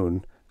the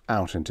moon,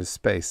 out into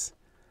space.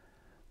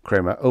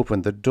 Kramer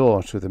opened the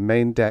door to the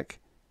main deck.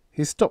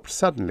 He stopped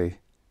suddenly,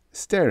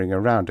 staring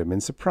around him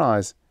in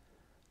surprise.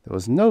 There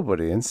was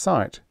nobody in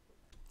sight.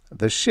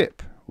 The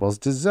ship was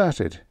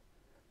deserted.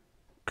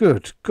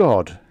 "Good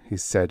God," he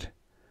said.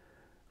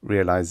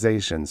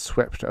 Realization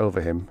swept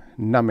over him,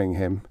 numbing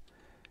him.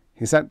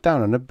 He sat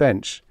down on a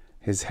bench,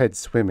 his head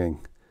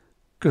swimming.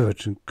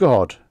 Good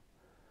God!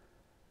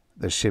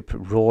 The ship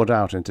roared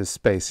out into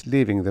space,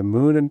 leaving the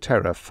moon and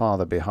Terra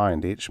farther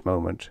behind each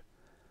moment.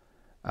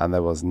 And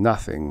there was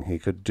nothing he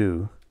could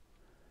do.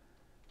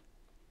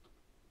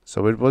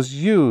 "So it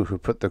was you who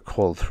put the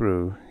call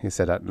through," he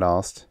said at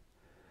last.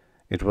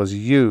 "It was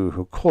you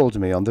who called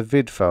me on the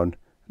vidphone,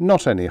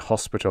 not any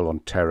hospital on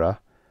Terra.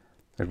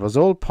 It was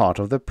all part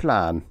of the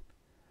plan."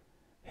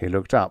 He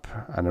looked up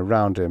and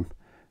around him.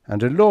 "And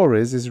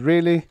Dolores is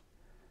really—"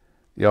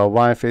 "Your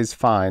wife is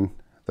fine,"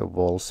 the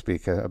wall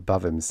speaker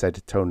above him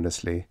said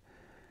tonelessly.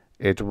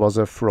 "It was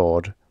a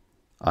fraud.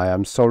 I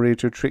am sorry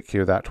to trick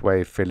you that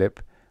way, Philip,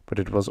 but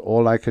it was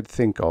all I could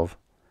think of.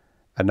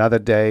 Another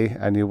day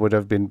and you would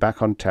have been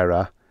back on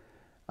Terra.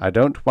 I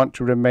don't want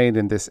to remain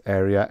in this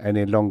area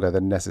any longer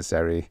than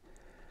necessary.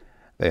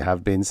 They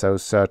have been so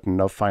certain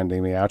of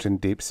finding me out in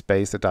deep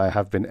space that I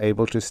have been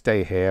able to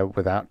stay here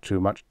without too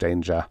much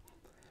danger.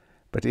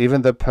 But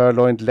even the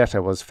purloined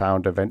letter was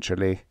found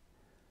eventually."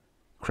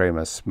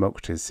 Kramer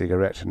smoked his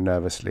cigarette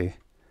nervously.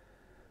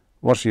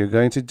 "What are you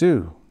going to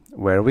do?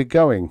 Where are we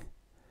going?"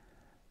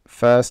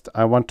 "First,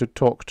 I want to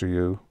talk to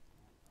you.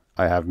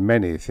 I have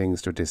many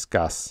things to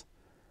discuss.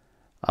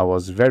 I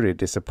was very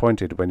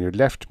disappointed when you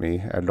left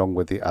me along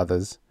with the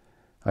others.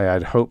 I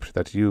had hoped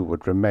that you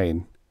would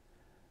remain."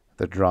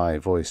 The dry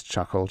voice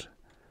chuckled.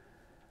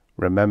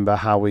 Remember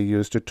how we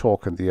used to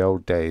talk in the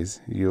old days,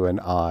 you and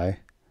I?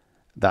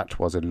 That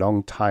was a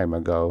long time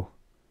ago."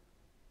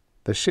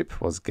 The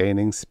ship was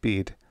gaining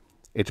speed.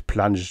 It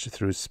plunged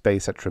through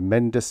space at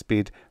tremendous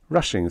speed,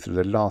 rushing through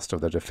the last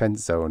of the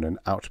defense zone and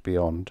out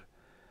beyond.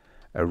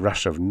 A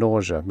rush of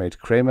nausea made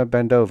Kramer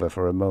bend over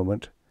for a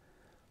moment.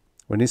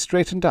 When he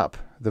straightened up,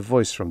 the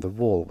voice from the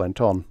wall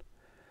went on.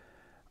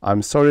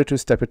 "I'm sorry to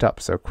step it up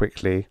so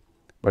quickly,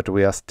 but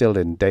we are still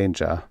in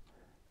danger.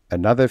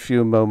 Another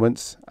few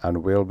moments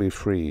and we'll be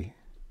free."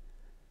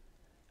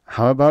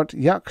 "How about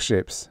yuck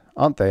ships?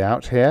 Aren't they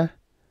out here?"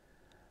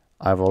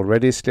 "I've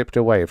already slipped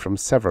away from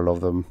several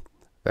of them.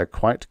 They're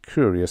quite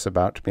curious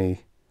about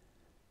me."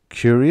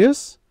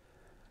 "Curious?"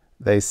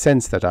 "They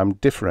sense that I'm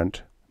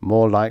different,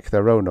 more like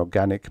their own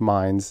organic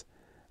minds.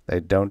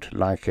 They don't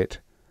like it.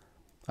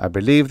 I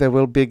believe they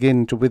will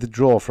begin to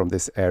withdraw from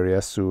this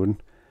area soon.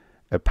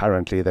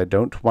 Apparently they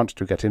don't want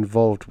to get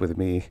involved with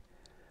me.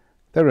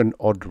 They're an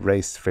odd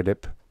race,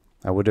 Philip.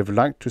 I would have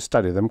liked to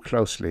study them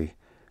closely,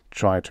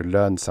 try to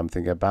learn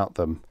something about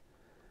them.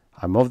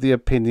 I'm of the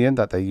opinion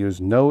that they use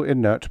no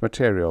inert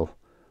material.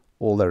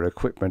 All their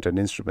equipment and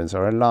instruments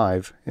are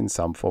alive in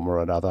some form or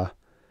another.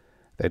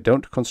 They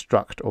don't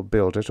construct or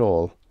build at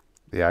all.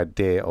 The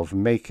idea of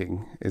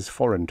making is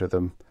foreign to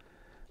them.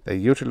 They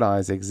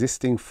utilize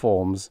existing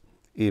forms,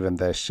 even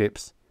their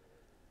ships."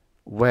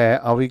 "Where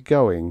are we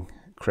going?"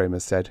 Kramer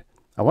said.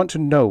 "I want to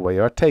know where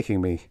you are taking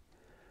me."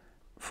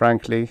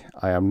 "Frankly,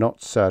 I am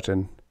not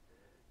certain."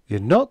 "You're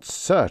not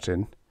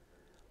certain?"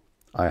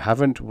 "I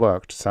haven't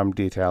worked some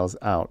details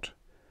out.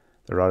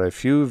 There are a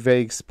few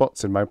vague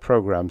spots in my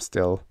program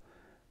still,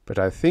 but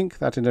I think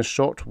that in a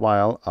short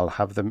while I'll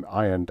have them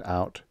ironed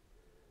out."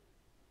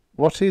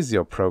 "What is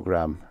your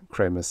program?"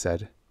 Kramer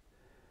said.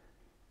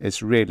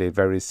 "It's really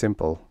very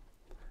simple.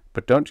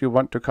 But don't you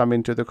want to come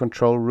into the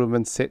control room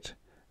and sit?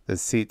 The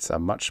seats are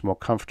much more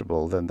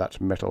comfortable than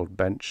that metal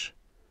bench."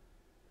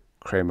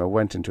 Kramer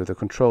went into the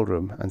control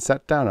room and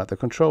sat down at the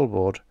control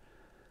board.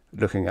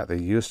 Looking at the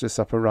useless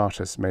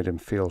apparatus made him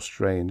feel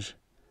strange.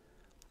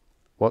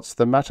 "What's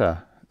the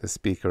matter?" the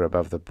speaker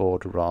above the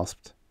board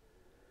rasped.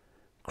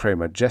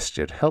 Kramer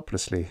gestured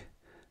helplessly.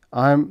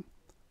 "I'm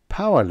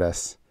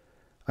powerless.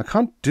 I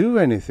can't do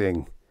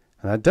anything,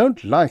 and I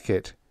don't like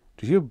it.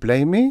 Do you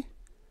blame me?"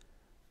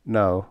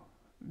 No,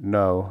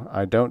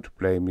 I don't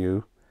blame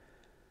you.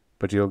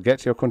 But you'll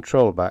get your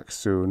control back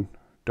soon.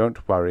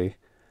 Don't worry.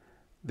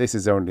 This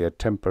is only a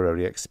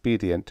temporary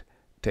expedient,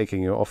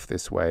 taking you off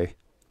this way.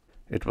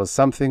 It was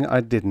something I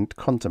didn't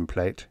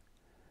contemplate.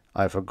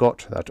 I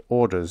forgot that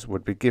orders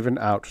would be given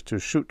out to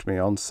shoot me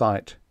on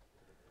sight.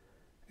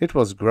 It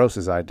was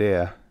Gross's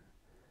idea.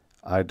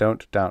 I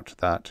don't doubt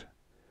that.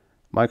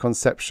 My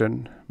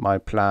conception, my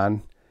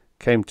plan,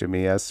 came to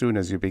me as soon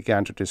as you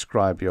began to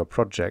describe your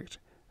project,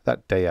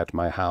 that day at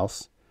my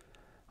house.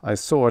 I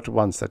saw at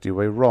once that you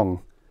were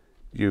wrong.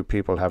 You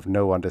people have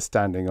no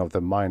understanding of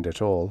the mind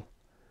at all.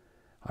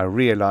 I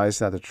realized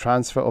that the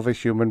transfer of a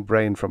human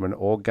brain from an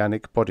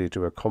organic body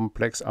to a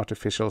complex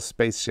artificial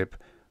spaceship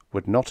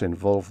would not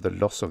involve the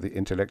loss of the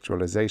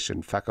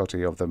intellectualization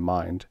faculty of the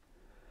mind.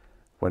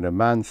 When a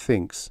man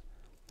thinks,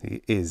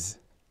 he is.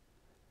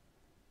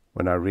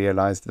 When I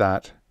realized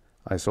that,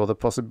 I saw the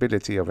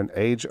possibility of an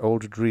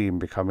age-old dream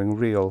becoming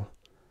real.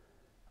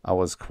 I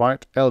was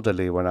quite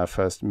elderly when I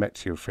first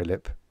met you,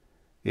 Philip.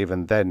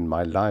 Even then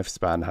my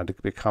lifespan had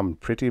become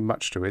pretty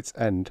much to its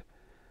end.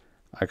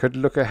 I could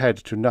look ahead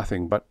to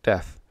nothing but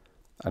death,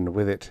 and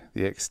with it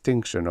the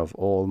extinction of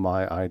all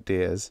my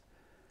ideas.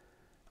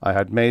 I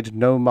had made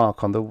no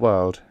mark on the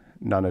world,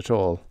 none at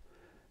all.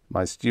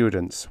 My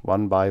students,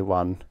 one by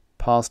one,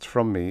 passed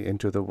from me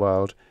into the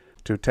world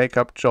to take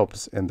up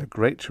jobs in the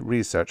great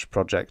research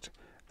project,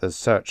 the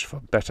search for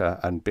better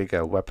and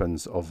bigger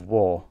weapons of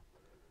war.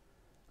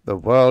 The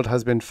world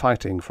has been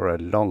fighting for a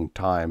long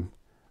time,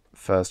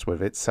 first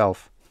with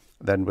itself,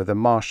 then with the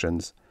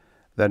Martians,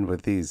 then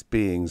with these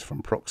beings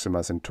from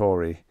Proxima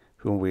Centauri,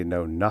 whom we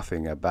know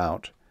nothing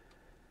about.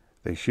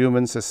 The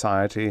human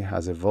society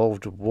has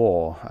evolved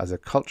war as a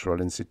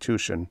cultural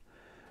institution,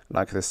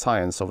 like the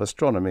science of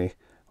astronomy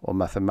or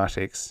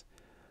mathematics.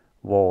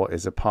 War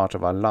is a part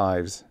of our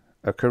lives,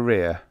 a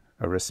career,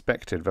 a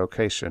respected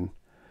vocation.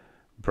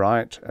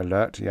 Bright,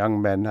 alert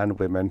young men and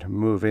women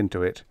move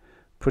into it,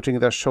 putting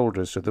their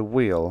shoulders to the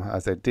wheel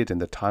as they did in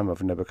the time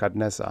of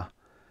Nebuchadnezzar.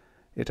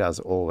 It has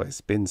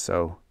always been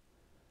so.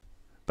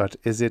 But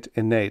is it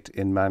innate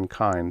in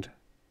mankind?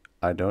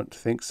 I don't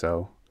think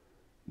so.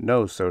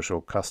 No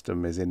social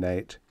custom is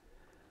innate.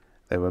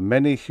 There were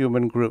many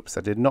human groups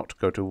that did not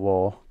go to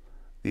war.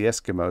 The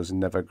Eskimos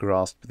never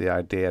grasped the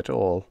idea at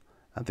all,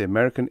 and the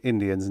American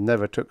Indians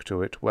never took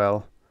to it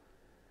well.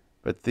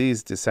 But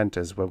these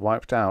dissenters were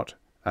wiped out,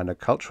 and a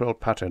cultural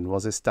pattern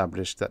was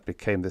established that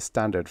became the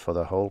standard for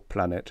the whole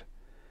planet.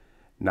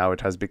 Now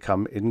it has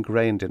become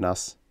ingrained in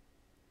us.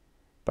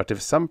 But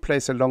if some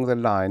place along the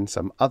line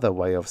some other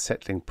way of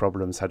settling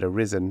problems had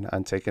arisen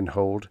and taken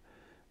hold,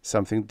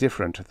 something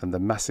different than the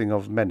massing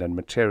of men and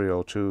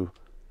material to...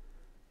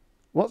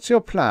 "What's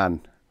your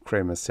plan?"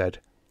 Kramer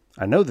said.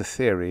 "I know the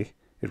theory.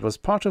 It was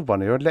part of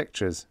one of your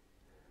lectures.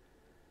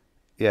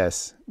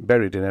 Yes,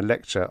 buried in a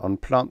lecture on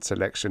plant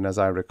selection, as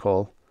I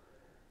recall.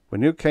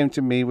 When you came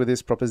to me with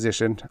this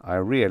proposition, I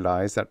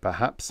realized that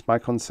perhaps my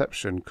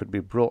conception could be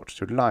brought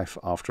to life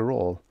after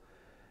all.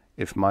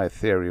 If my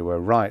theory were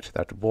right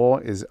that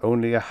war is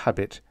only a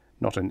habit,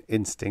 not an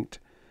instinct,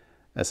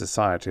 a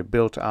society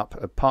built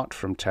up apart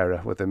from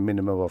terror with a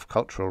minimum of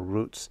cultural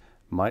roots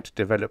might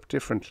develop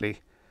differently.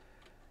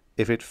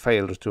 If it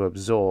failed to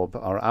absorb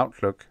our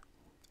outlook,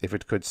 if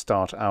it could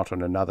start out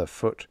on another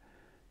foot,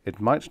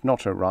 it might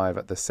not arrive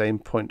at the same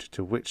point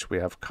to which we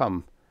have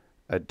come,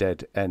 a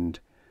dead end,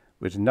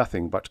 with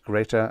nothing but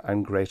greater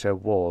and greater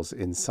wars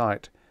in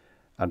sight,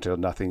 until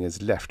nothing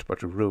is left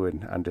but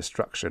ruin and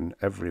destruction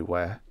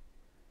everywhere.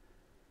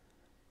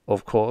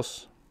 Of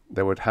course,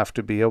 there would have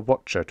to be a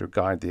watcher to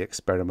guide the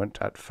experiment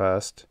at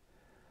first.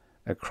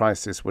 A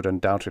crisis would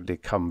undoubtedly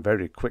come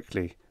very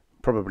quickly,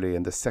 probably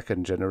in the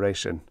second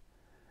generation.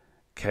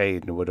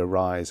 Cain would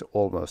arise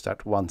almost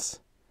at once.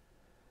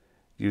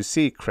 You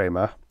see,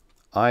 Kramer,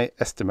 I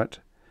estimate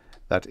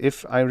that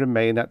if I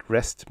remain at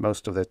rest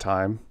most of the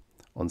time,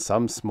 on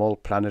some small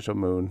planet or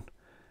moon,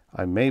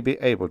 I may be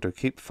able to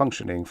keep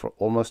functioning for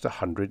almost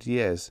 100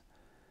 years.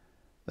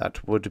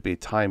 That would be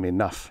time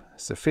enough,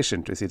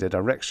 sufficient to see the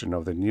direction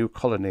of the new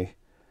colony.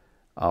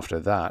 After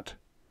that,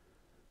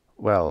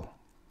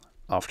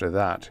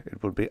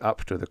 it would be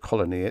up to the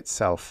colony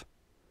itself.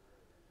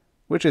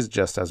 Which is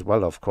just as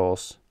well, of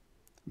course.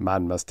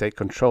 Man must take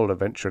control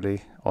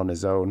eventually, on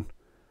his own.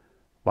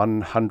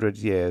 100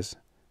 years,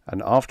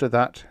 and after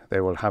that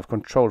they will have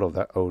control of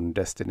their own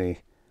destiny.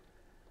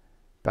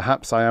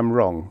 Perhaps I am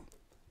wrong.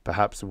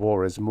 Perhaps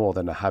war is more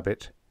than a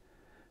habit.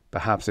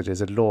 Perhaps it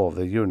is a law of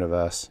the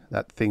universe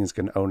that things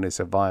can only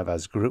survive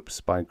as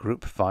groups by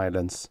group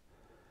violence.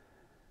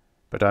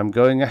 But I'm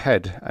going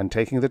ahead and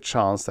taking the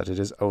chance that it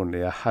is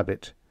only a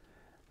habit,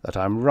 that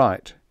I'm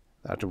right,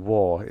 that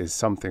war is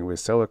something we're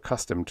so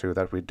accustomed to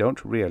that we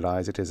don't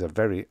realize it is a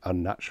very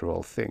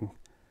unnatural thing.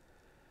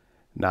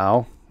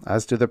 Now,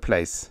 as to the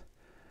place,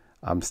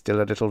 I'm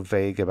still a little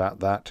vague about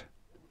that.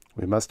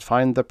 We must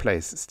find the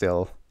place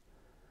still.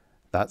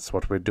 That's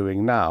what we're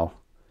doing now.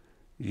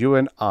 You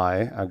and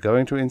I are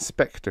going to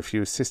inspect a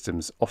few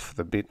systems off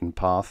the beaten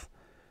path,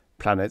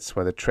 planets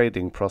where the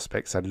trading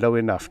prospects are low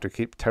enough to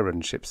keep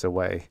Terran ships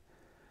away.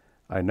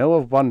 I know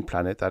of one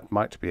planet that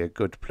might be a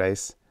good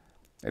place.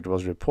 It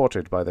was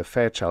reported by the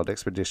Fairchild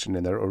expedition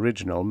in their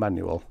original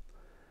manual.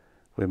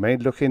 We may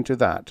look into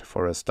that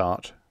for a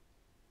start.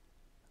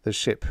 The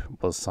ship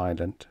was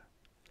silent.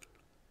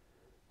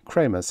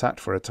 Kramer sat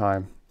for a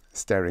time,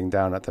 staring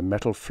down at the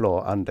metal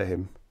floor under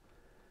him.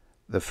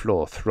 The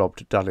floor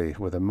throbbed dully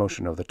with the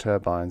motion of the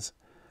turbines.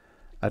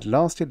 At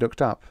last he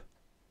looked up.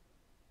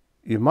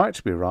 You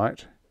might be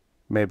right.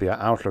 Maybe our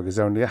outlook is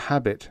only a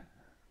habit.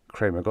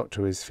 Kramer got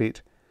to his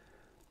feet.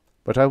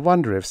 But I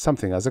wonder if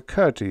something has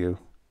occurred to you.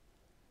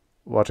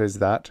 What is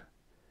that?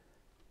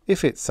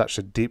 If it's such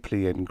a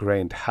deeply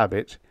ingrained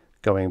habit,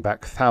 going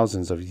back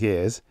thousands of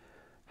years,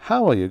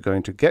 how are you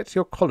going to get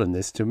your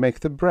colonists to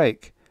make the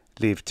break,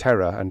 leave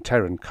Terra and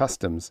Terran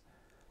customs?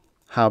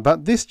 How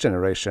about this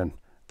generation,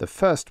 the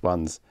first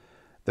ones,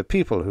 the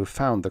people who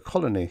found the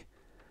colony?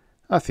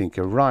 I think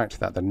you're right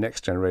that the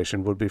next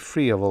generation would be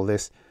free of all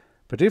this,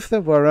 but if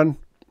there were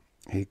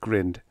he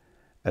grinned,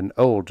 an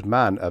old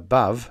man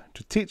above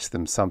to teach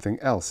them something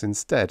else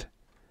instead.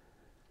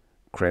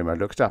 Kramer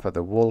looked up at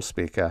the wall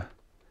speaker.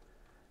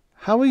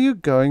 How are you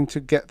going to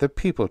get the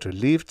people to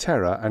leave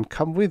Terra and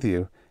come with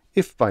you,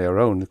 if by your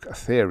own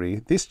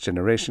theory this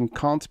generation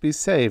can't be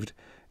saved?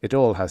 It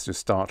all has to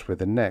start with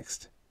the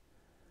next.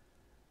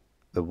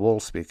 The wall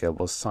speaker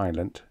was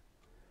silent.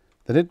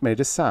 Then it made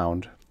a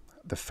sound,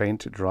 the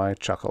faint, dry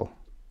chuckle.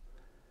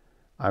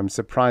 I'm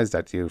surprised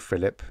at you,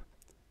 Philip.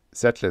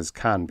 Settlers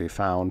can be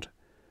found.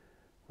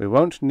 We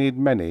won't need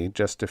many,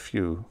 just a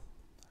few.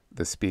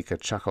 The speaker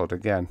chuckled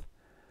again.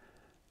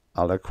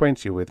 I'll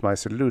acquaint you with my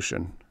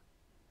solution.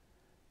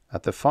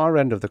 At the far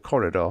end of the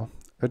corridor,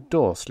 a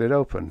door slid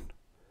open.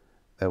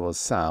 There was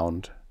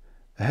sound,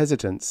 a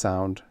hesitant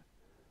sound.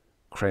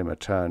 Kramer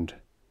turned.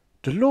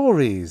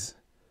 Dolores!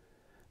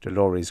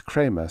 Dolores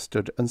Kramer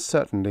stood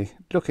uncertainly,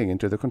 looking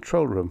into the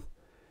control room.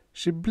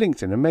 She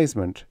blinked in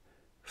amazement.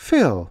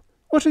 Phil,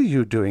 what are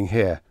you doing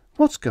here?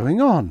 What's going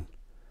on?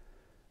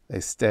 They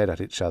stared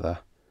at each other.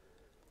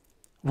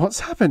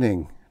 What's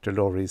happening?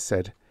 Dolores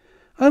said.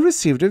 I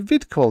received a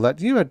vid call that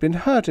you had been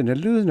hurt in a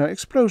lunar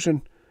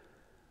explosion.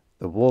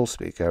 The wall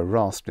speaker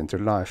rasped into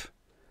life.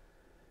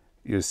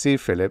 You see,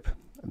 Philip,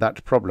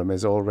 that problem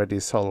is already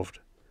solved.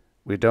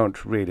 We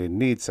don't really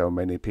need so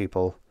many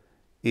people.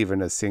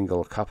 Even a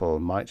single couple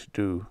might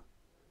do.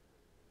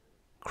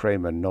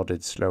 Kramer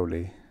nodded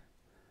slowly.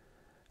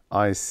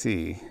 I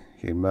see,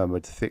 he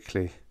murmured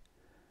thickly.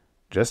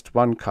 Just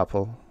one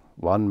couple,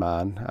 one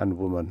man and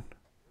woman.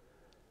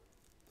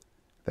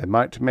 They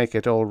might make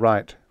it all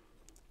right,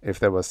 if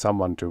there was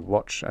someone to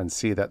watch and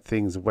see that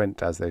things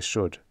went as they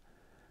should.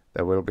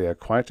 There will be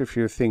quite a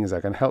few things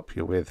I can help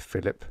you with,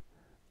 Philip.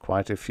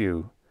 Quite a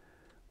few.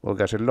 We'll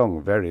get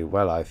along very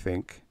well, I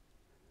think.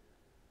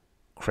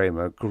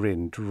 Kramer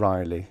grinned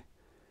wryly.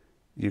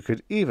 "You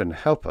could even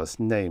help us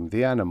name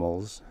the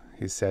animals,"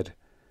 he said.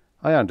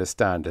 "I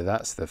understand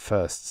that's the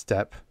first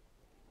step."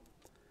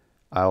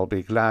 "I'll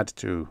be glad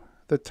to,"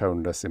 the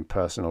toneless,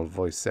 impersonal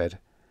voice said.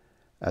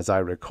 "As I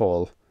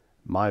recall,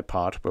 my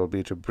part will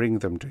be to bring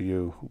them to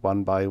you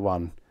one by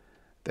one.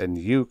 Then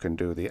you can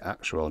do the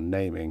actual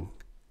naming."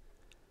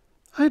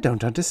 "I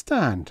don't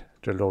understand,"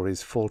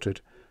 Dolores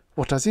faltered.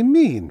 "What does he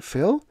mean,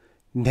 Phil?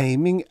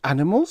 Naming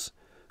animals?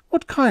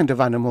 What kind of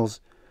animals?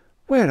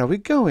 Where are we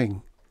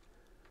going?"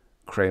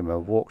 Kramer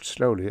walked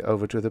slowly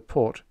over to the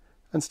port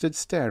and stood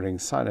staring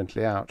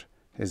silently out,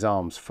 his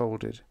arms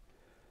folded.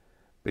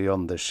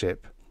 Beyond the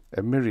ship,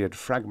 a myriad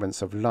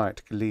fragments of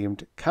light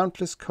gleamed,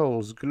 countless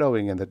coals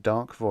glowing in the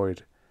dark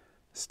void.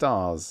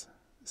 Stars,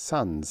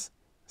 suns,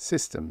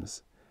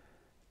 systems,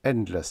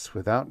 endless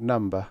without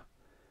number.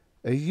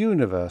 A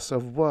universe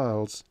of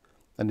worlds,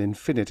 an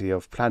infinity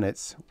of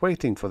planets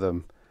waiting for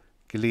them,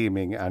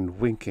 gleaming and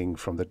winking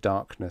from the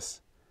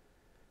darkness.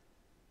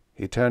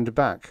 He turned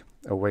back,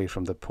 away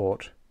from the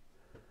port.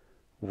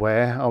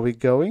 "Where are we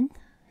going?"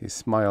 He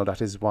smiled at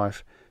his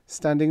wife,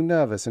 standing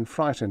nervous and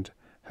frightened,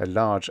 her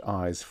large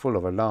eyes full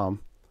of alarm.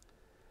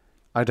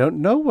 "I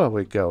don't know where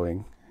we're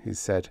going," he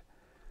said.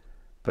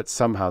 "But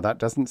somehow that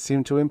doesn't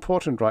seem too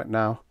important right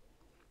now.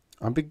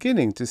 I'm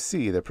beginning to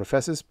see the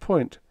professor's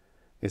point.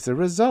 It's the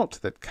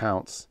result that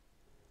counts."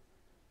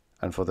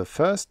 And for the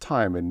first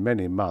time in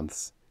many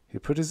months, he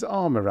put his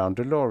arm around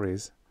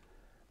Dolores.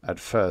 At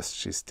first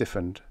she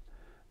stiffened,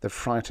 the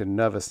frightened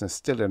nervousness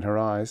still in her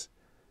eyes.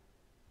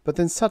 But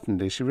then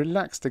suddenly she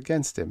relaxed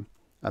against him,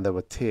 and there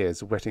were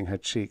tears wetting her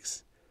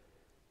cheeks.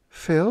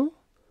 "Phil,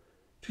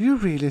 do you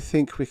really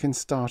think we can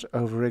start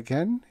over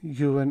again,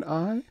 you and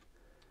I?"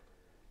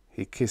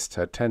 He kissed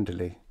her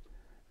tenderly,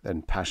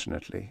 then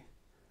passionately.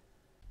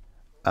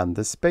 And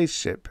the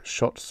spaceship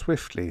shot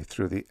swiftly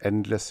through the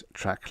endless,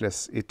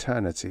 trackless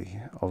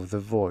eternity of the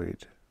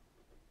void.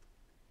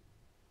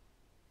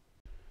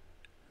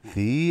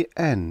 The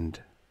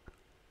end.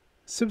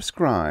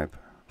 Subscribe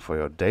for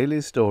your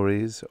daily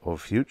stories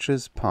of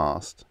futures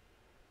past.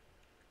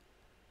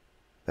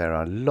 There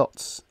are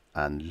lots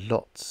and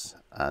lots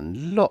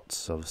and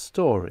lots of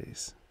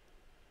stories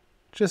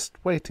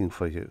just waiting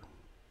for you.